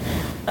 So,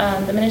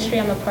 the ministry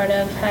I'm a part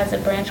of has a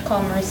branch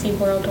called Mercy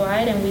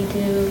Worldwide, and we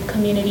do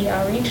community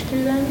outreach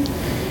through them.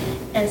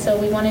 And so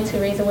we wanted to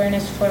raise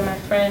awareness for my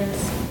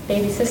friend's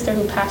baby sister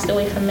who passed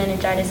away from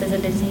meningitis as a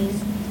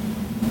disease.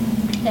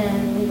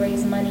 And we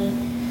raised money.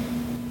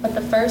 But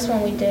the first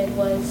one we did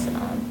was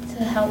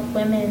to help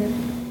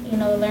women,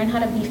 learn how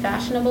to be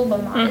fashionable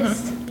but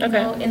modest,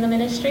 in the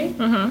ministry.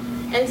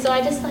 And so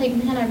I just I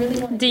really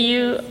want to do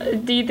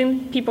you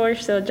think people are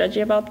still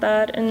judgy about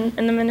that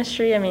in the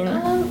ministry? I mean,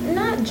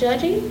 not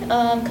judgy,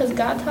 because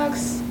God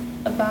talks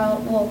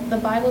about, the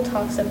Bible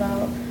talks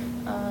about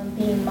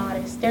being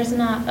modest. There's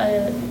not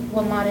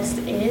what modest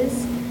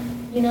is.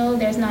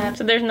 There's not.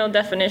 So there's no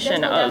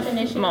definition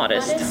of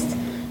modest.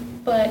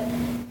 But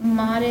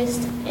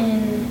modest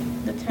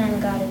in the term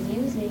God is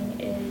using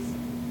is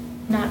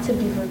not to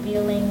be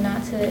revealing,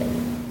 not to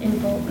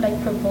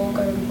provoke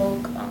or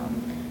invoke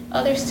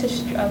others to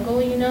struggle,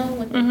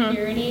 with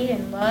impurity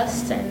and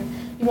lust and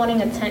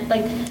wanting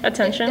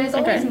attention. There's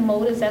always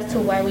motives as to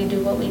why we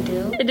do what we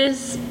do. It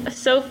is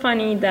so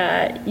funny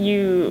that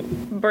you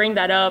bring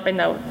that up and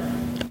that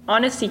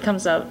modesty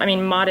comes up,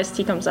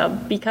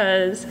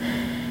 because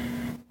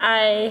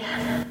I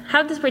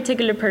have this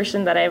particular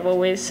person that I've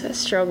always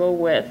struggled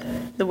with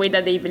the way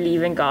that they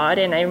believe in God.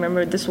 And I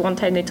remember this one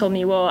time they told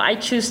me, well, I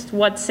choose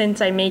what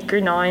sins I make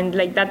or not, and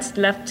that's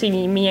left to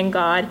me and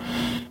God.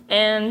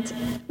 And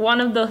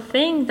one of the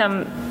things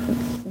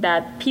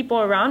that people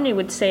around me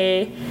would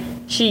say,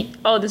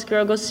 this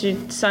girl goes to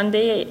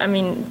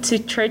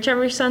church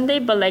every Sunday,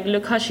 but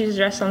look how she's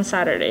dressed on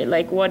Saturday.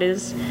 What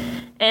is?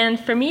 And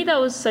for me,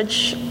 that was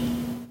such.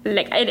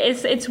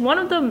 It's one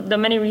of the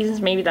many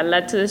reasons maybe that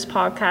led to this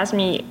podcast,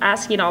 me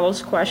asking all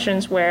those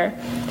questions where,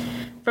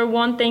 for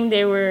one thing,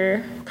 they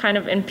were kind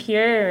of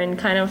impure and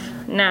kind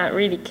of not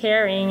really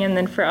caring. And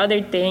then for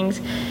other things,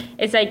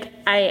 it's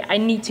I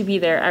need to be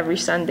there every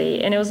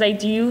Sunday. And it was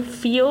do you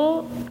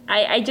feel,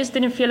 I just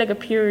didn't feel like a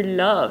pure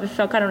love. It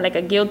felt kind of like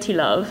a guilty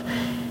love.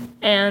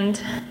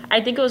 And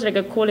I think it was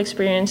a cool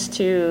experience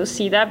to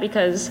see that,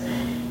 because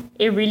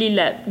it really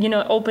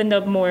opened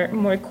up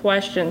more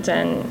questions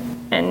and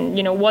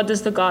what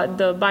does the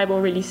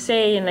Bible really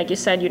say? And like you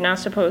said, you're not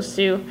supposed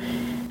to,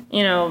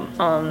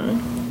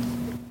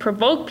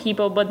 provoke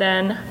people, but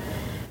then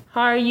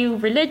how are you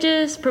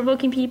religious,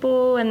 provoking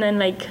people, and then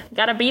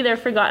gotta be there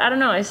for God? I don't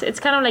know.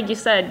 It's kind of like you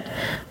said,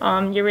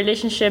 your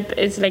relationship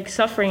is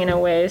suffering in a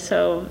way.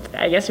 So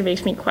I guess it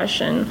makes me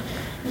question.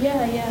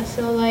 Yeah.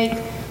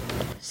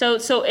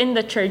 So in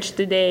the church,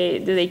 do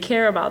they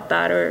care about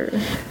that, or?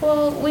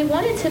 Well, we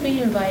want it to be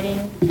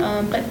inviting,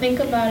 but think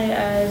about it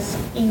as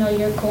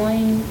you're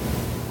going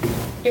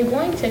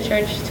to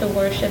church to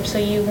worship, so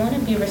you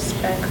want to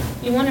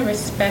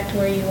respect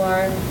where you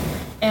are,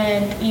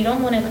 and you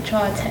don't want to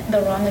draw the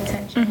wrong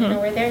attention.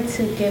 We're there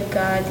to give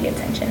God the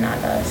attention, not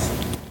us.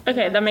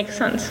 Okay, that makes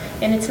sense.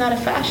 And it's not a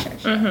fashion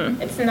show.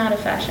 It's not a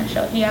fashion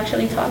show. He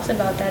actually talks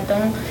about that.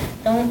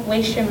 Don't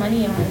waste your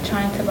money on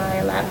trying to buy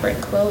elaborate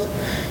clothes.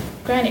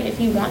 Granted, if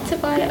you want to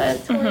buy a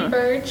Tory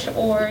Burch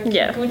or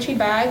Gucci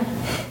bag,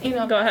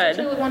 go ahead.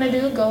 What you would want to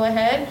do, go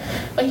ahead.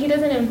 But he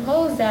doesn't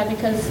impose that,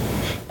 because,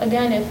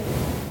 again,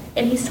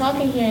 and he's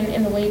talking here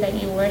in the way that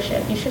you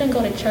worship. You shouldn't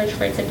go to church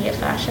for it to be a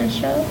fashion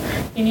show.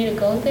 You need to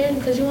go there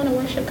because you want to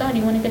worship God.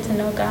 You want to get to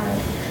know God.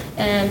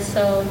 And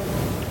so,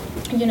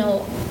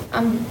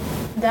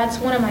 that's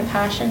one of my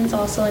passions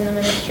also in the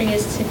ministry,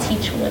 is to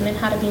teach women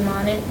how to be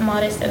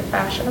modest and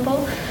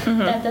fashionable.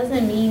 That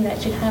doesn't mean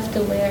that you have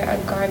to wear a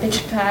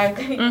garbage bag.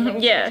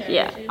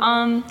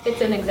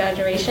 It's an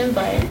exaggeration,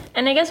 but...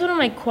 And I guess one of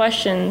my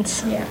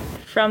questions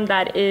from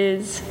that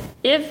is,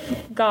 if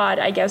God,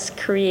 I guess,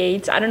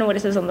 creates... I don't know what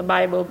it says on the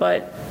Bible,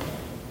 but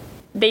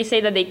they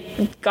say that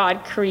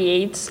God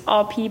creates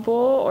all people,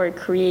 or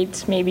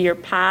creates maybe your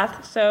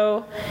path.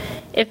 So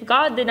if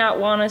God did not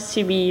want us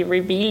to be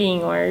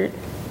revealing,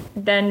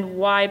 then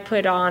why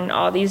put on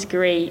all these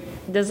great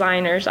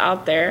designers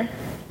out there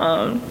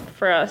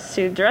for us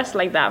to dress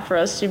like that, for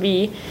us to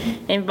be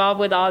involved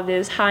with all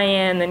this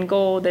high-end and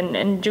gold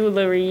and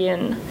jewelry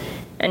and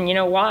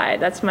why?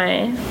 That's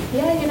my...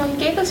 Yeah, he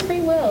gave us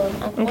free will.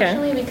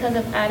 Unfortunately, because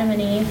of Adam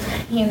and Eve,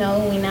 we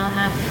now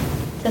have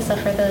to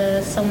suffer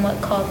the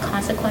somewhat called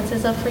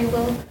consequences of free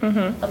will,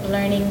 of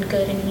learning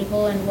good and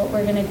evil and what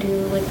we're going to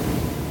do with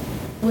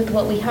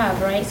what we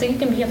have, right? So you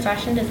can be a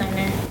fashion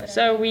designer.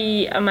 So are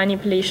we a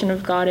manipulation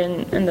of God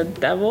and the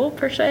devil,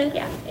 per se?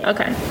 Yeah.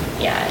 Okay.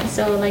 Yeah,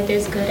 so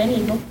there's good and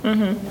evil.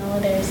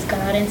 There's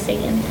God and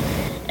Satan.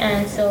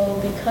 And so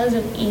because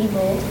of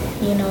evil,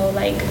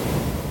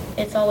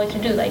 it's all what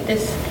you do.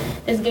 This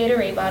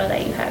Gatorade bottle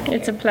that you have here.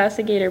 It's a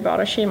plastic Gatorade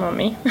bottle. Shame on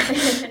me.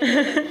 Plastic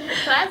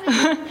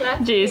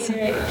Jeez.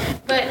 Gatorade.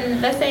 But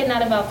let's say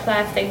not about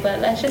plastic, but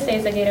let's just say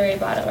it's a Gatorade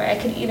bottle, where I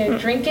can either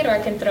drink it or I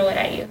can throw it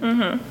at you.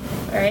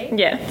 Right?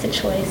 Yeah. It's a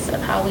choice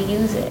of how we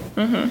use it.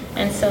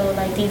 And so,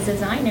 these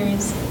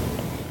designers,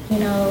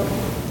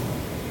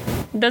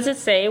 Does it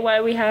say why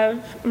we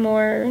have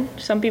more?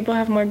 Some people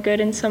have more good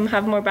and some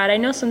have more bad. I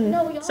know some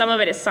of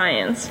it is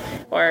science,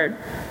 or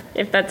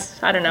if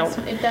that's, I don't know,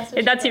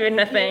 if that's even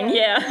a thing.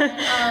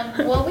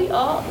 Yeah. Well, we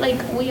all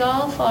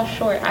fall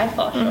short. I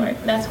fall short.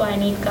 That's why I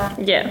need God.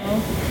 Yeah.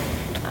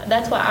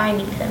 That's why I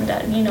need Him.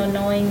 That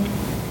knowing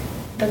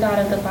the God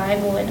of the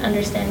Bible and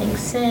understanding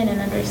sin and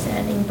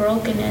understanding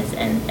brokenness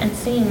and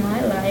seeing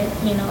my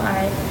life,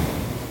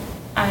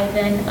 I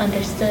then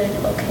understood,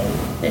 okay,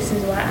 this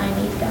is why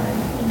I need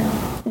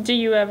God, Do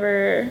you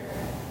ever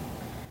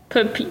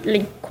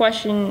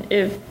question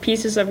if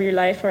pieces of your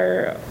life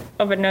are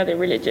of another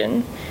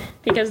religion?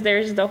 Because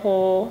there's the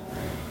whole,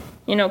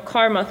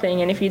 karma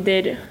thing, and if you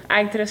did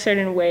act a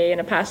certain way in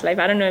a past life,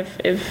 I don't know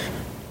if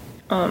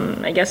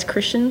I guess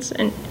Christians,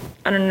 and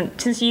I don't know,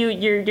 since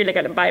you're like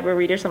a Bible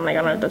reader, so I'm like,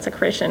 I don't know if that's a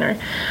Christian or,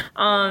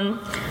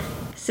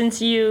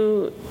 since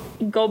you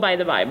go by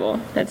the Bible,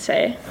 let's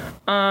say,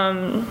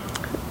 I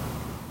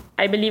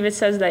believe it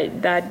says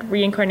that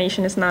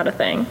reincarnation is not a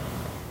thing.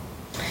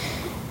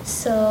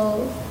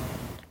 So,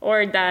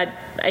 or that,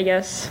 I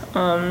guess,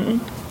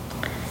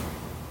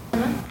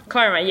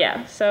 karma,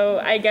 yeah. So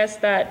I guess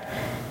that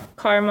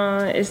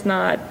karma is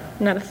not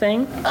a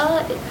thing.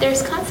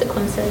 there's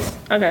consequences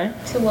Okay.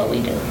 to what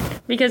we do.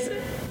 Because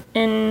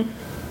in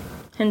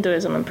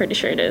Hinduism, I'm pretty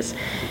sure it is,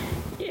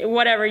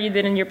 whatever you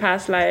did in your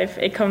past life,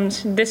 it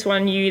comes, this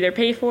one you either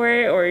pay for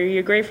it or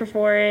you're grateful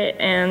for it,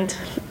 and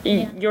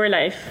your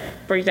life,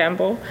 for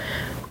example,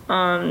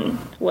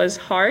 was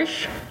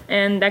harsh,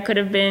 and that could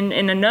have been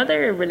in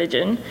another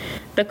religion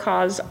the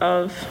cause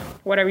of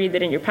whatever you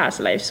did in your past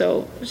life.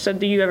 So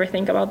do you ever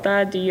think about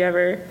that? Do you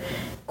ever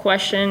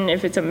question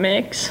if it's a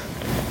mix?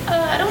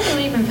 I don't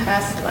believe in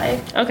past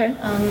life. Okay.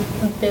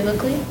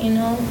 Biblically,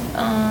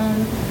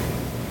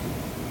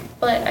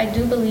 but I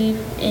do believe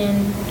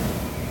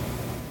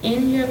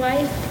in your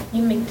life,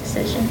 you make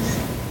decisions,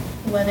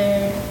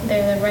 whether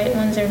they're the right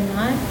ones or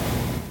not.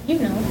 You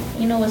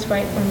know what's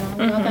right from wrong.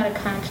 We all got a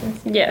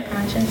conscience. Yeah.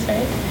 Conscience,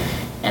 right?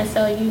 And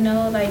so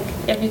like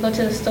if you go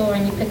to the store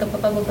and you pick up a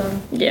bubble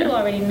gum, Yeah. you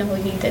already know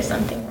you did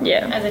something wrong.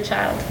 Yeah. As a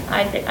child,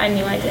 I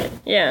knew I did.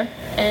 Yeah.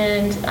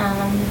 And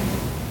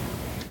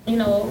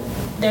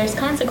there's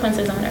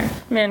consequences on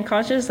earth. Man,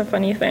 conscience is a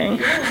funny thing.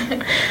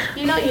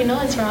 you know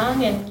it's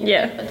wrong, and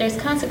but there's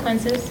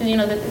consequences.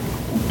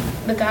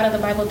 The God of the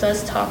Bible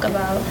does talk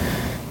about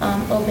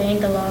obeying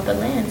the law of the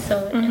land.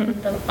 So in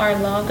our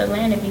law of the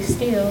land, if you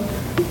steal,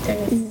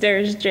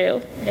 There's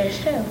jail. There's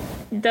jail.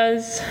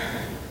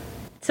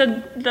 So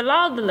the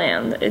law of the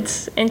land,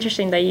 it's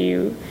interesting that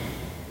you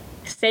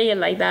say it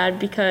like that,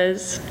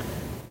 because,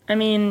 I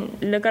mean,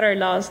 look at our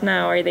laws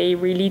now. Are they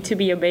really to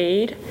be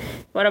obeyed?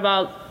 What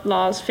about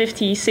laws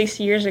 50,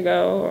 60 years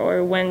ago,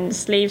 or when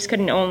slaves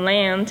couldn't own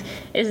land?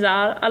 Is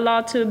that a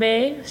law to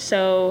obey?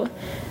 So,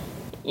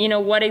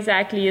 what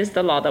exactly is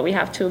the law that we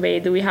have to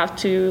obey? Do we have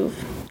to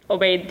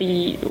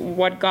obey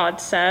what God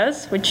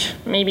says, which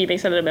maybe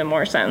makes a little bit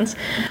more sense,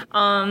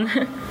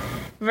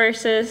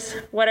 versus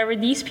whatever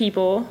these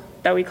people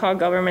that we call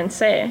government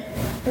say?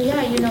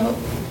 Yeah,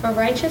 for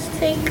righteous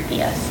sake,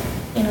 yes.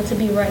 To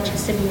be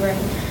righteous, to be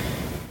right.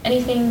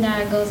 Anything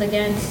that goes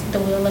against the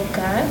will of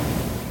God,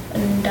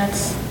 and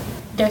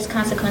there's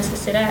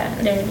consequences to that.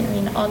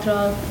 All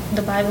throughout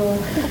the Bible,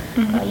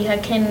 you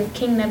had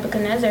King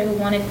Nebuchadnezzar, who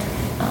wanted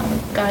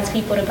God's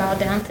people to bow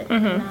down to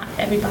him. Not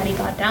everybody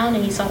bowed down,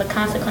 and you saw the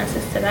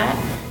consequences to that.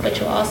 But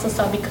you also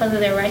saw, because of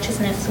their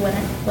righteousness, what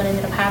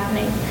ended up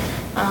happening.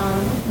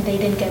 They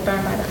didn't get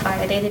burned by the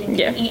fire. They didn't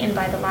get eaten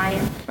by the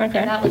lion. Okay.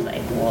 And that was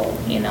like, whoa,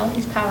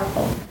 he's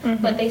powerful.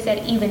 But they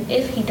said even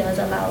if he does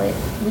allow it,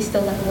 we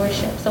still let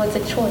worship. So it's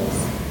a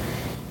choice.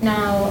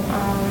 Now,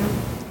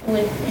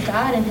 with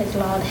God and his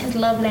law, his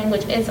love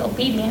language is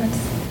obedience,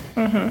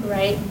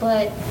 right?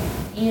 But,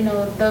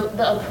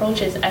 the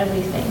approach is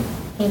everything.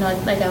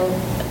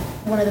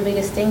 One of the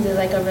biggest things is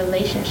like a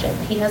relationship.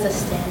 He has a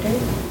standard,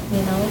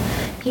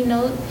 He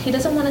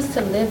doesn't want us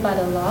to live by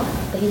the law,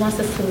 but he wants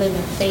us to live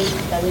in faith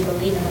that we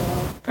believe in the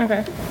law.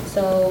 Okay.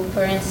 So,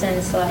 for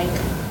instance, like,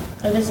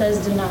 if it says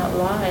do not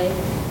lie,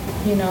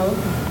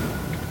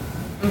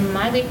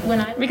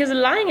 because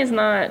lying is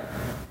not...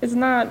 It's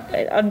not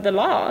of the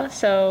law,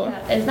 so...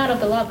 Yeah, it's not of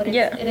the law, but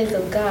it is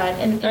of God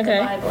in the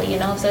Bible,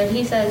 So if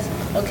he says,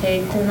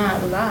 okay, do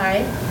not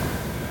lie,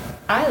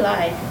 I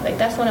lie. Like,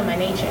 that's one of my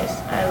natures.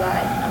 I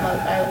lie.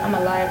 I'm a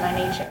liar by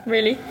nature.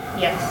 Really?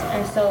 Yes.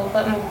 And so,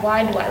 but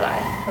why do I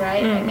lie,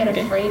 right? I get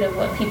afraid of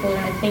what people are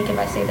going to think if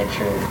I say the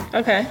truth.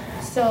 Okay.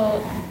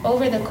 So,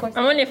 over the course...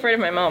 I'm only afraid of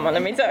my mom,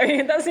 let me tell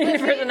you. That's the only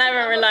person I've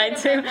ever lied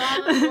to.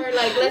 Or,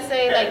 like, let's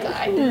say, like,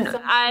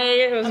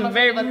 I'm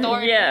very...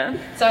 authority. Yeah.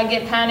 So I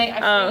get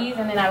panicked, I freeze,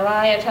 and then I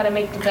lie. I try to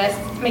make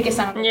it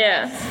sound the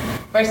best.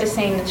 Versus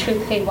saying the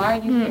truth. Hey, why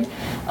are you here?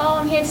 Oh,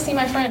 I'm here to see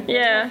my friend.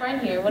 There's my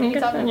friend here. What are you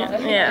talking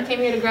about? I came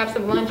here to grab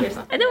some lunch or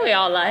something. I think we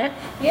all lie.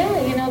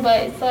 Yeah,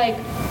 but it's like,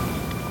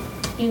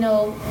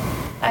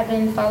 I've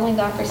been following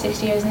God for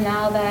 6 years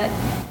now that,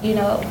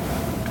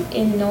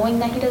 in knowing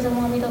that he doesn't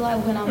want me to lie,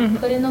 when I'm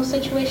put in those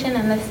situations,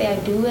 and let's say I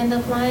do end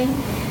up lying,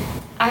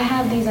 I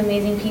have these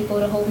amazing people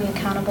to hold me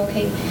accountable.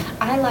 Hey,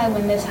 I lie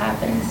when this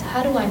happens.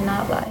 How do I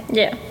not lie?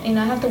 Yeah.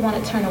 I have to want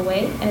to turn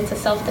away, and it's a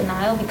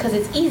self-denial because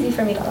it's easy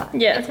for me to lie.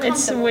 Yeah,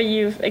 it's what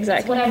you've,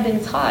 exactly. It's what I've been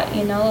taught,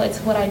 it's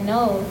what I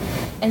know.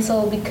 And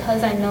so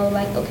because I know,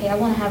 like, okay, I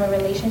want to have a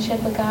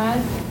relationship with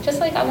God, just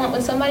like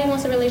when somebody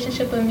wants a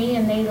relationship with me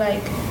and they,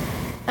 like,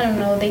 I don't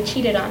know, they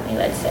cheated on me,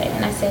 let's say,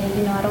 and I say,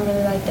 I don't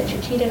really like that you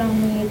cheated on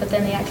me, but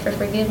then they ask for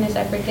forgiveness,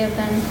 I forgive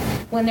them.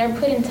 When they're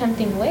put in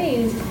tempting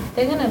ways,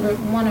 they're gonna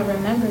want to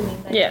remember me.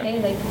 Like,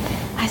 hey, like,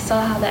 I saw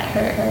how that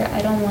hurt her.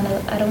 I don't want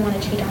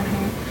to cheat on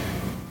her.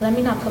 Let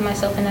me not put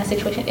myself in that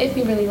situation. If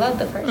you really love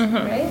the person,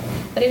 right?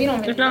 But if you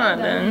don't really love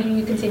them,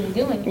 you continue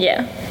doing it.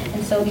 Yeah.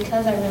 And so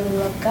because I really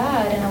love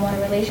God and I want a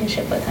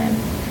relationship with him,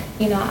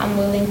 I'm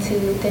willing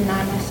to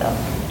deny myself.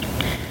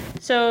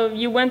 So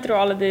you went through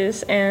all of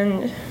this,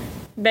 and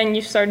then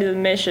you started the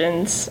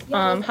missions.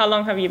 Yeah. How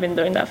long have you been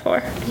doing that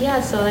for?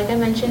 Yeah, so like I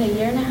mentioned, 1.5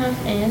 years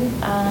in,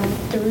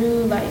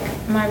 through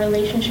like my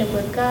relationship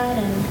with God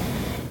and,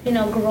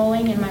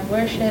 growing in my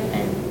worship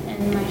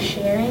and my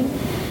sharing,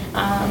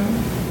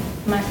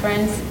 my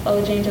friends,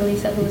 OJ and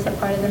Jaleesa, who was a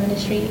part of the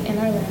ministry in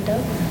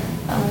Orlando,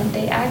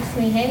 they asked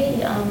me,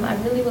 hey, I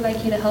really would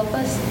like you to help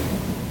us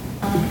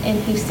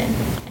in Houston.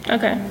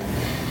 Okay. And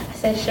I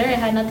said, sure. I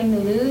had nothing to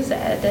lose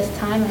at this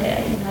time.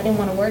 I didn't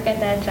want to work at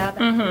that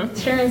job at the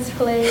insurance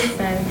place,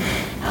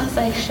 and I was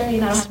like, sure, I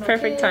don't have no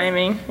Perfect kids.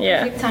 timing.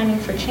 Yeah. Perfect timing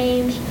for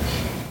change.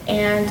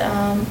 And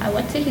I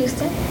went to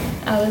Houston.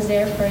 I was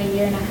there for 1.5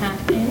 years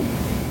in,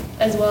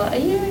 as well.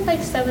 1 year,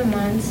 like 7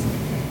 months.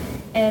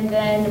 And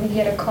then we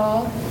get a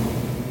call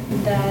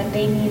that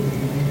they need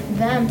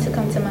them to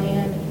come to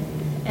Miami.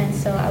 And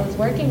so I was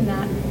working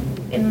that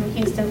in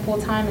Houston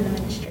full-time in the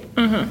ministry.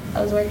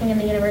 I was working in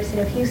the University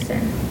of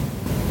Houston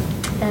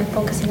and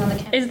focusing on the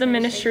campus. Is the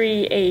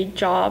ministry a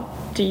job?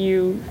 Do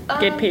you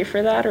get paid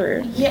for that, or?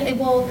 Yeah,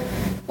 well,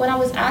 when I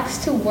was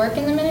asked to work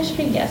in the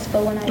ministry, yes.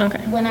 But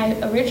when I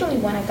originally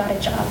got a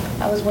job,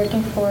 I was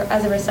working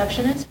as a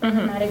receptionist for a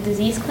rheumatic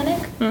disease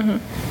clinic.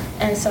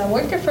 And so I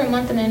worked there for a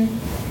month, and then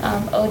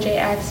OJ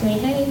asked me,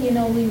 hey,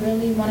 we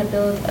really want to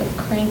build a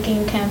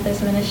cranking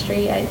campus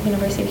ministry at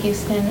University of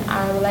Houston.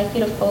 I would like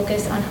you to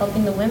focus on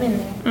helping the women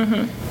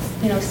there.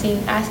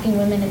 Asking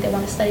women if they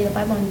want to study the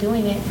Bible and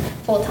doing it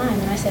full time.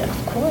 And I said,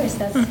 of course,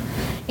 that's,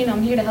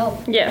 I'm here to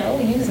help. Yeah.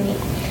 Use me.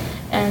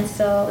 And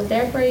so I was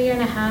there for 1.5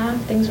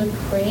 years. Things were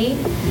great.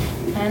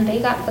 And they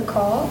got the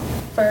call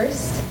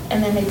first.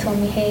 And then they told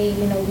me, hey,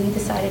 we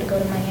decided to go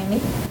to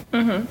Miami.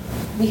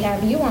 We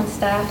have you on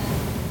staff.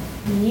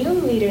 New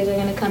leaders are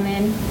going to come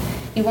in.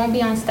 You won't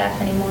be on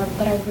staff anymore,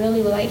 but I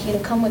really would like you to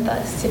come with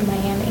us to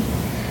Miami.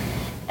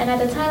 And at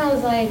the time, I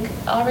was like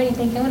already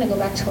thinking, I'm going to go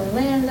back to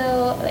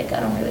Orlando. Like, I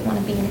don't really want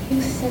to be in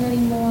Houston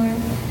anymore,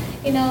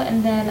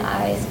 And then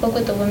I spoke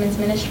with the women's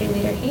ministry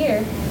leader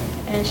here,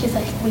 and she's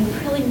like, we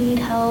really need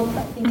help.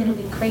 I think it'll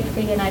be great for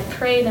you. And I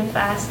prayed and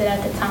fasted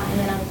at the time,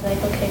 and I was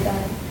like, okay,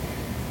 God,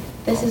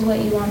 this is what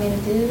you want me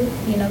to do.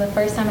 The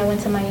first time I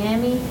went to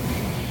Miami,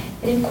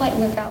 it didn't quite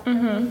work out for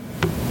me,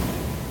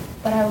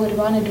 but I would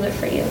want to do it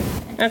for you.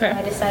 And so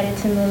I decided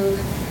to move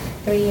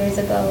 3 years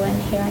ago,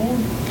 and here I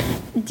am.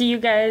 Do you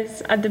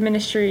guys at the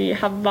ministry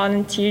have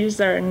volunteers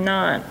that are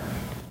not,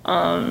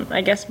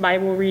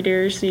 Bible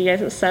readers? Do you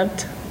guys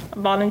accept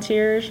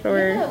volunteers? Or?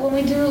 Yeah, when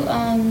we do,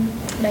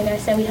 like I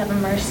said, we have a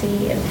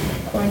mercy and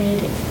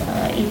coordinated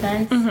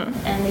events,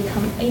 and they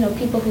come,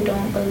 people who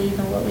don't believe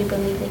in what we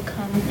believe, they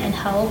come and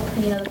help,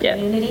 the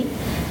community.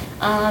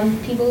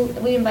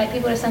 We invite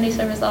people to Sunday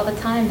service all the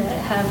time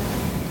that have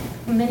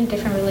many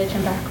different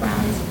religion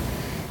backgrounds,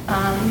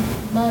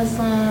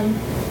 Muslim,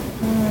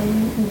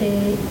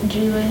 the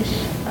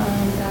Jewish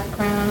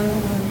background,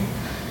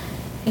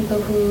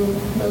 people who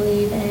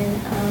believe in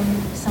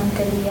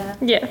Sankaria.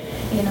 Yeah.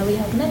 We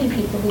have many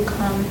people who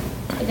come.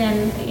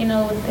 Again,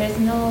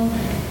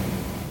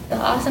 the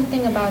awesome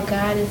thing about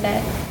God is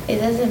that it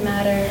doesn't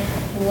matter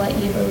what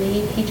you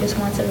believe. He just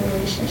wants a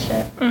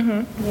relationship.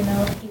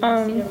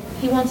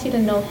 He wants you to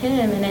know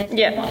Him, and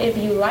if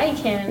you like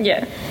Him,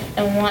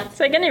 and want. It's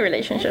like any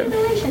relationship.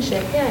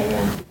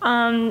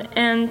 Yeah.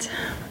 And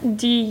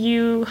do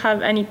you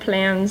have any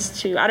plans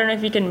to? I don't know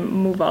if you can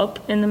move up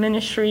in the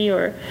ministry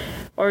or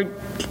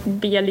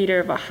be a leader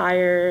of a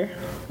higher,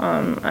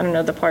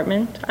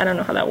 department. I don't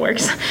know how that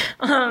works.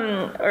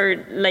 Or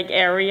like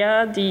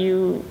area.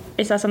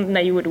 Is that something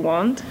that you would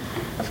want?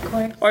 Of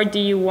course. Or do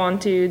you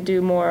want to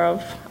do more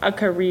of a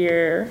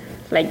career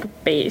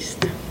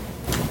based?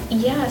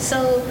 Yeah,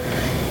 so,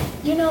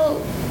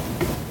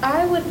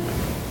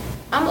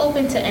 I'm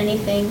open to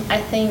anything. I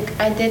think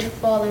I did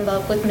fall in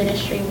love with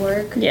ministry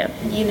work. Yeah.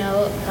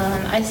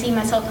 I see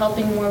myself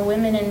helping more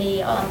women in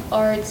the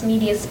arts,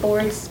 media,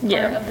 sports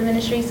part of the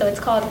ministry. So it's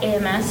called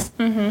AMS.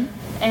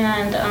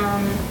 And,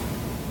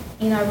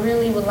 I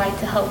really would like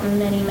to help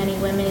many, many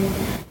women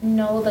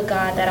know the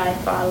God that I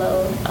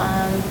follow,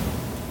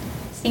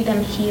 see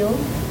them heal,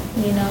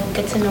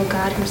 get to know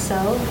God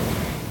Himself,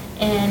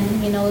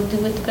 and,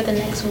 do it for the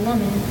next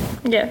woman.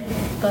 Yeah.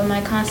 But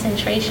my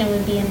concentration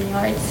would be in the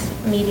arts,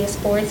 media,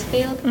 sports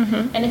field.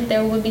 And if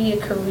there would be a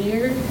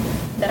career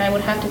that I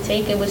would have to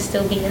take, it would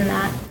still be in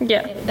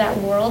that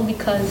world,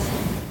 because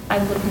I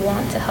would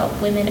want to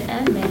help women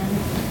and men,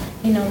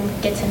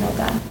 get to know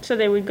God. So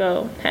they would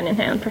go hand in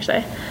hand, per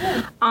se.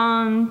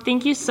 Yeah.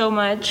 Thank you so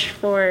much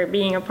for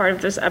being a part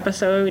of this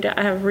episode.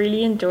 I have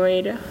really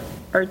enjoyed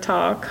our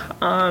talk.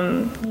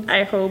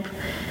 I hope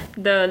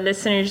the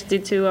listeners do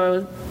too.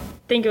 I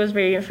think it was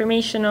very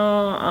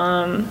informational.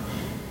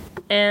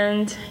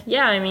 And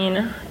yeah,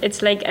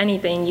 it's like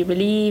anything. You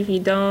believe, you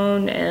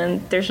don't,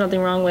 and there's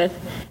nothing wrong with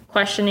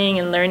questioning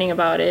and learning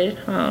about it.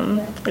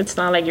 It's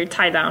not like you're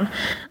tied down.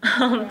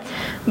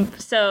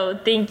 So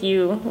thank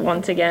you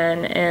once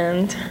again,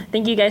 and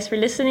thank you guys for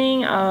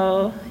listening.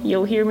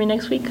 You'll hear me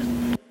next week.